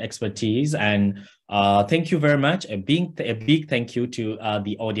insights and expertise, and thank you very much. A big thank you to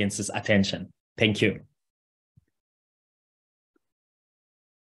the audience's attention. Thank you.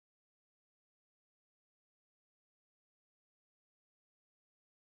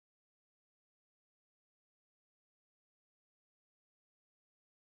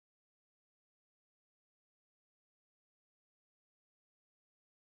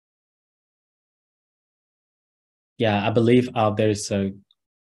 Yeah, I believe there is a,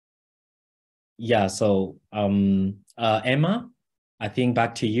 yeah, so Emma, I think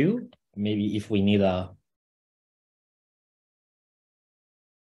back to you, maybe if we need a